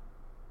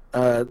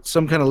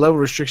some kind of level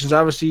restrictions.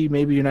 Obviously,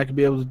 maybe you're not going to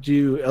be able to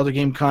do Elder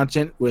game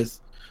content with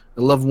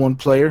a level 1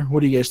 player. What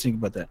do you guys think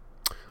about that?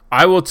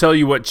 I will tell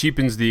you what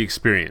cheapens the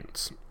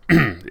experience.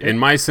 In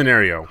my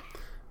scenario,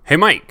 hey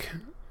Mike,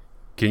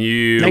 can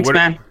you? Thanks,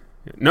 man.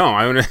 No,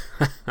 I want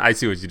to. I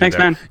see what you did Thanks,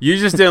 there. man. You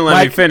just didn't let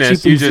me Mike finish. You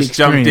cheapens the just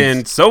jumped in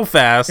experience. so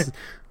fast.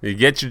 You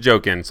get your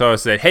joke in. So I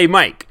said, "Hey,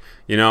 Mike,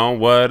 you know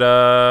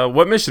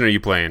what mission are you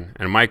playing?"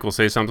 And Mike will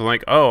say something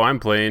like, "Oh, I'm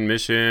playing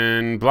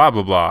mission blah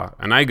blah blah,"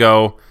 and I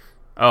go,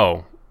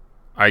 "Oh,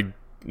 I'm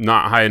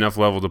not high enough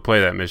level to play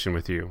that mission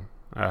with you.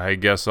 I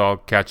guess I'll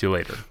catch you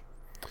later."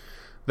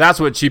 That's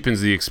what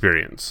cheapens the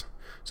experience.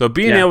 So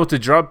being able to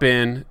drop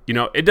in, you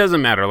know, it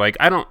doesn't matter. Like,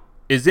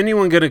 is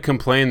anyone going to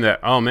complain that,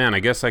 oh man, I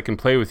guess I can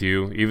play with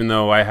you, even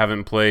though I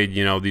haven't played,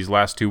 you know, these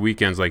last 2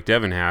 weekends like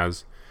Devin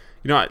has?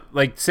 You know,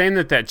 like saying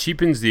that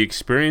cheapens the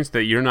experience,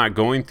 that you're not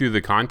going through the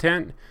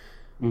content.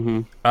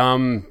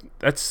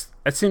 That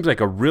seems like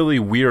a really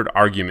weird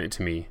argument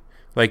to me.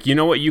 Like, you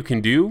know what you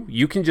can do?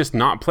 You can just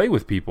not play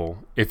with people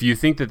if you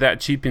think that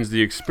cheapens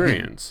the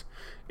experience.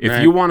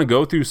 If you want to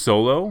go through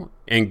solo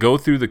and go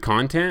through the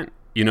content,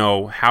 you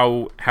know,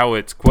 how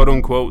it's quote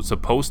unquote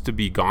supposed to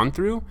be gone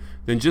through,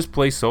 then just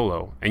play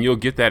solo and you'll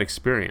get that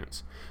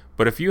experience.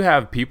 But if you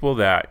have people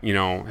that, you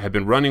know, have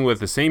been running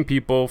with the same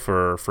people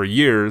for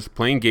years,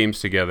 playing games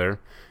together,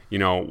 you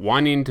know,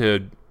 wanting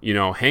to, you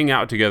know, hang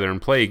out together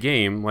and play a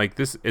game like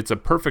this, it's a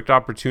perfect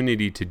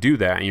opportunity to do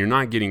that and you're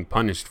not getting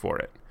punished for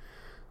it.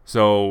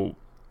 So,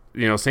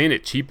 you know, saying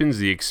it cheapens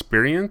the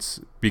experience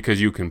because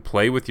you can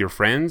play with your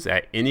friends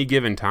at any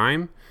given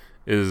time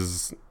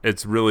it's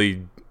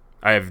really,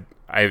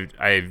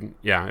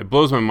 it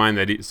blows my mind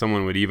that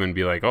someone would even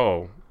be like,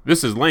 oh,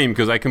 this is lame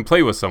because I can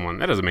play with someone.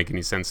 That doesn't make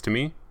any sense to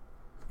me.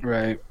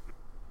 Right.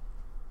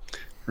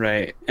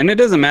 And it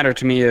doesn't matter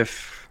to me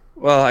if,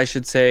 well, I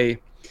should say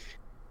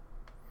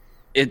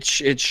it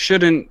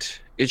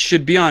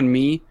should be on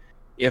me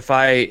if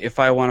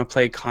I want to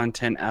play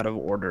content out of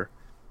order.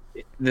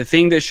 The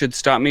thing that should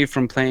stop me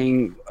from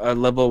playing a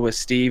level with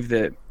Steve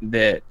that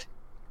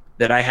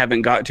that I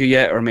haven't got to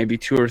yet, or maybe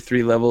 2 or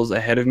 3 levels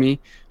ahead of me,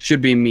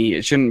 should be me.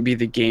 It shouldn't be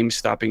the game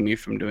stopping me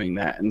from doing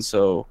that. And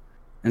so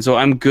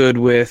I'm good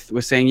with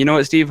saying, you know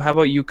what, Steve, how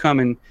about you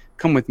come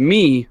with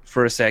me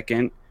for a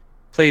second,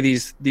 play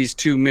these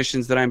 2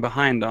 missions that I'm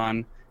behind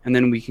on, and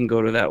then we can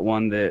go to that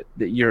one that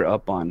you're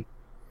up on.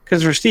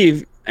 Because for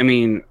Steve, I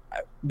mean,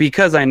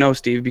 because I know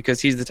Steve,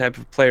 because he's the type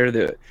of player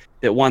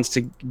that wants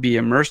to be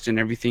immersed in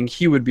everything,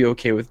 he would be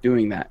okay with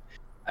doing that.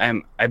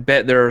 I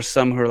bet there are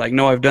some who are like,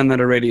 no, I've done that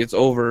already. It's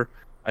over.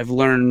 I've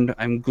learned.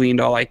 I'm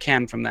gleaned all I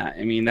can from that.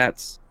 I mean,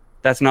 that's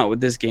not what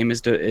this game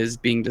is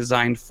being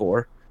designed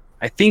for.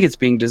 I think it's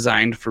being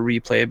designed for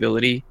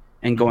replayability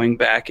and going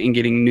back and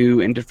getting new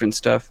and different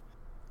stuff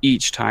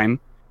each time.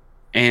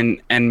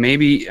 And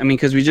maybe, I mean,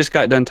 because we just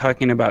got done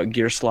talking about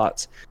gear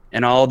slots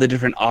and all the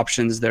different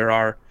options there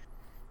are.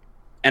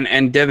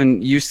 And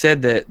Devin, you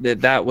said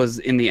that was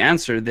in the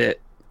answer,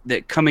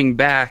 that coming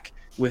back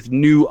with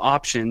new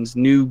options,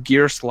 new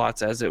gear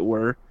slots, as it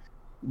were,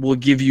 will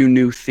give you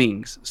new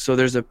things. So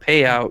there's a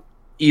payout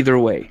either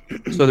way.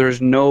 So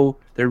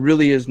there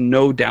really is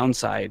no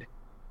downside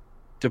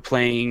to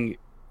playing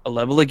a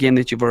level again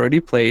that you've already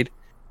played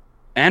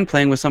and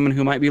playing with someone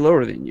who might be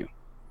lower than you.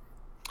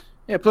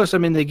 Yeah, plus, I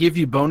mean, they give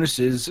you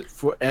bonuses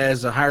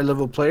as a higher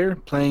level player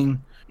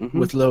playing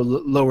with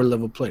lower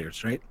level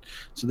players, right?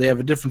 So they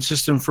have a different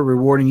system for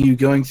rewarding you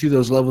going through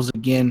those levels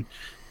again,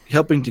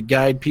 helping to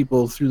guide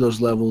people through those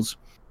levels.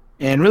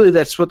 And really,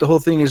 that's what the whole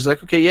thing is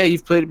like. Okay, yeah,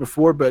 you've played it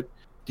before, but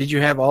did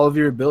you have all of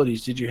your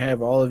abilities? Did you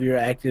have all of your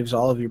actives,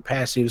 all of your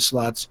passive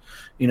slots?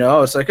 You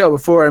know, it's like, oh,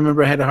 before I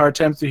remember I had a hard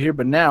time through here,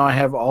 but now I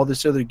have all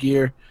this other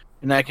gear,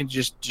 and I can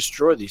just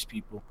destroy these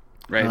people.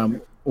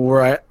 Right.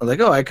 Or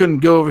I couldn't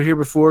go over here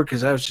before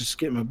because I was just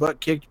getting my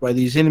butt kicked by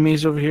these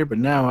enemies over here, but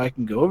now I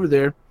can go over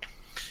there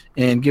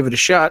and give it a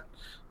shot.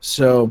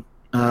 So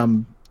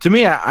to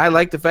me, I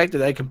like the fact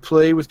that I can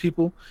play with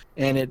people,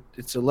 and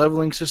it's a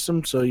leveling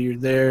system. So you're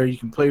there, you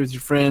can play with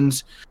your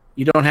friends.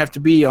 You don't have to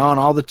be on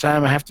all the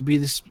time. I have to be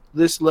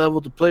this level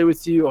to play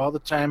with you all the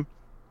time.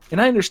 And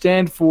I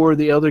understand for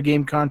the other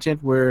game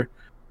content where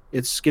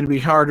it's going to be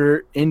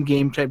harder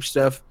in-game type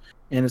stuff,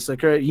 and it's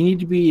like, all right, you need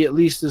to be at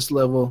least this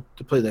level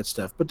to play that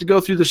stuff. But to go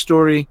through the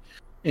story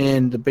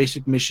and the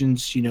basic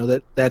missions, you know,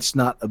 that's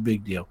not a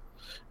big deal.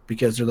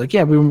 Because they're like,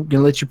 yeah, we're going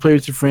to let you play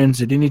with your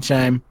friends at any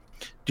time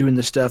doing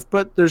this stuff.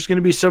 But there's going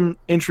to be some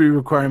entry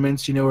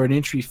requirements, you know, or an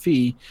entry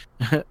fee,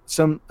 a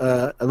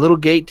little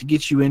gate to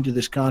get you into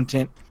this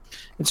content.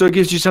 And so it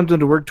gives you something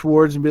to work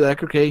towards and be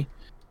like, okay,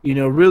 you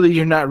know, really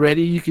you're not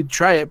ready. You could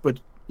try it, but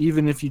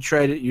even if you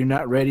tried it, you're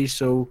not ready.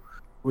 So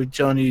we're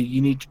telling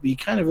you need to be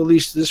kind of at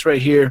least this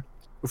right here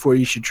before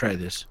you should try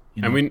this.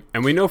 You know?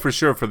 And we know for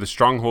sure for the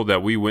stronghold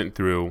that we went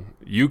through,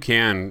 you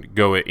can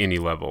go at any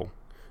level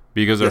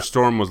because our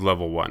storm was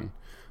level 1.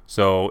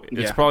 So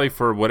it's probably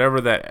for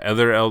whatever that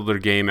other Elder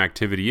game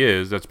activity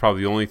is, that's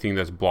probably the only thing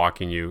that's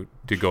blocking you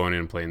to go in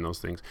and playing those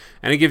things.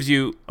 And it gives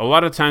you, a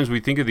lot of times we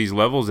think of these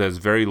levels as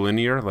very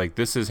linear, like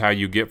this is how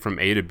you get from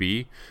A to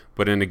B.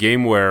 But in a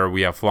game where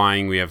we have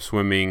flying, we have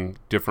swimming,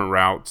 different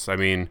routes, I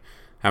mean,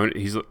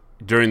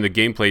 during the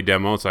gameplay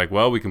demo, it's like,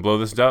 well, we can blow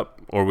this up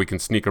or we can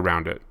sneak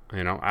around it.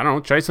 You know, I don't know,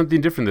 try something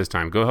different this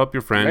time. Go help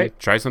your friend, right.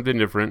 Try something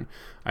different.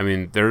 I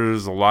mean,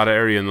 there's a lot of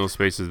area in those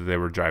spaces that they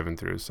were driving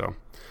through, so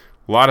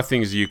a lot of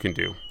things you can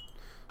do.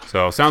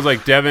 So sounds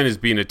like Devin is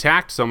being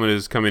attacked. Someone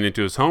is coming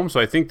into his home. So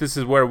I think this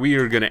is where we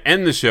are going to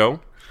end the show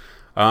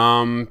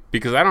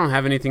because I don't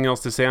have anything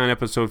else to say on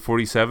episode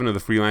 47 of the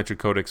Freelancer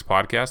Codex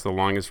podcast, the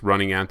longest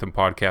running Anthem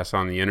podcast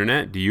on the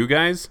internet. Do you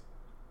guys?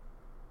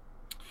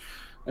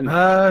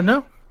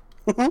 No.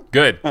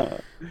 Good.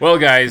 Well,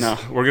 guys,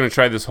 we're going to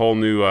try this whole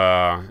new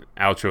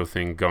outro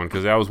thing going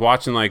because I was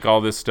watching like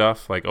all this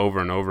stuff like over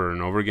and over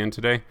and over again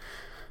today.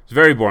 It's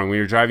very boring. When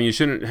you're driving, you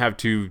shouldn't have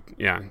to,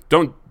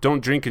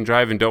 don't drink and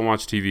drive and don't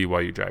watch TV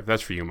while you drive.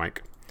 That's for you,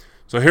 Mike.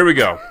 So here we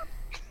go.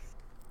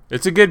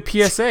 It's a good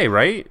PSA,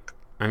 right?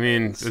 I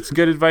mean, it's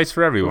good advice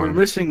for everyone. We're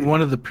missing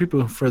one of the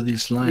people for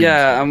these lines.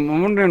 Yeah,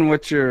 I'm wondering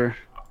what you're...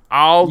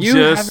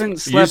 You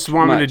just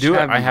want me to do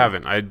it? I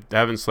haven't. I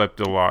haven't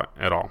slept a lot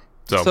at all.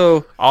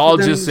 So I'll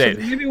just say...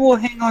 maybe we'll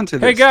hang on to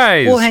this. Hey,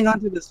 guys! We'll hang on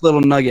to this little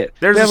nugget.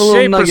 There's a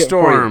Shaper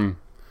Storm.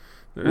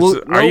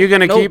 Are you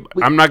going to keep...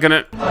 I'm not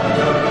going to...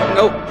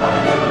 Nope.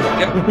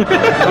 Yep.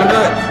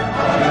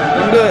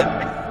 Don't do it.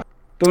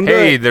 Don't do it.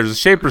 Hey, there's a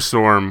Shaper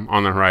Storm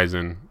on the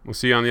horizon. We'll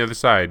see you on the other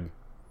side.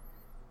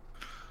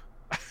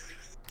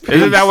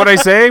 Isn't that what I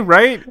say,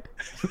 right?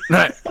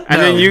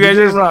 Then you guys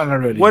are wrong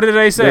already. What did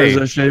I say?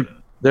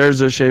 There's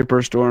a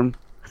Shaper Storm.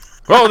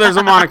 Oh, there's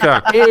a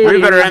Monica. Hey,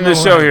 we better end the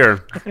show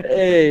here.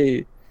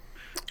 Hey.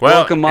 Well,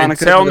 welcome,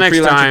 Monica, until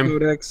next time.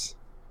 Codex.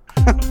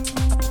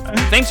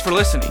 Thanks for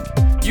listening.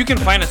 You can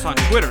find us on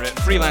Twitter at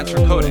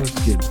Freelancer Codex,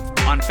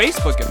 on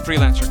Facebook at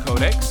Freelancer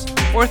Codex,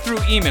 or through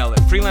email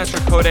at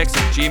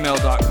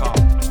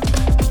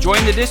freelancercodex@gmail.com.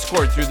 Join the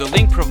Discord through the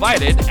link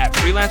provided at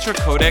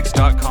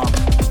freelancercodex.com.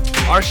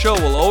 Our show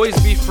will always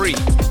be free,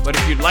 but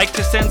if you'd like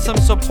to send some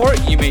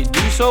support, you may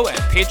do so at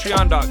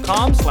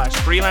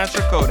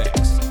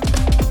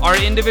patreon.com/freelancercodex. Our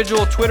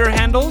individual Twitter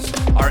handles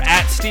are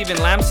at Steven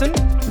Lamson,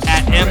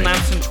 at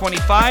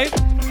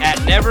mlamson25, at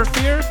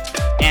Neverfear,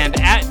 and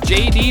at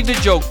JD the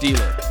Joke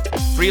Dealer.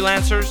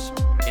 Freelancers,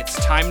 it's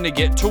time to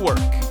get to work.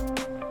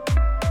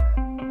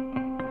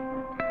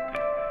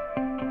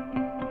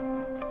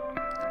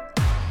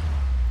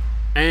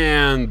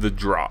 And the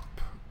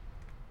drop.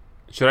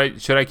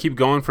 Should I keep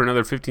going for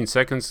another 15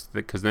 seconds?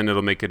 Because then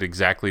it'll make it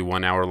exactly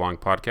 1 hour long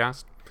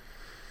podcast.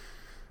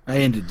 I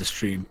ended the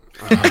stream.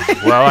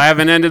 Well, I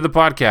haven't ended the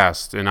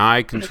podcast, and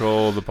I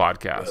control the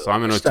podcast. So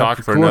I'm going to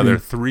talk for another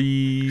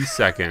 3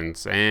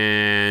 seconds.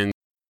 And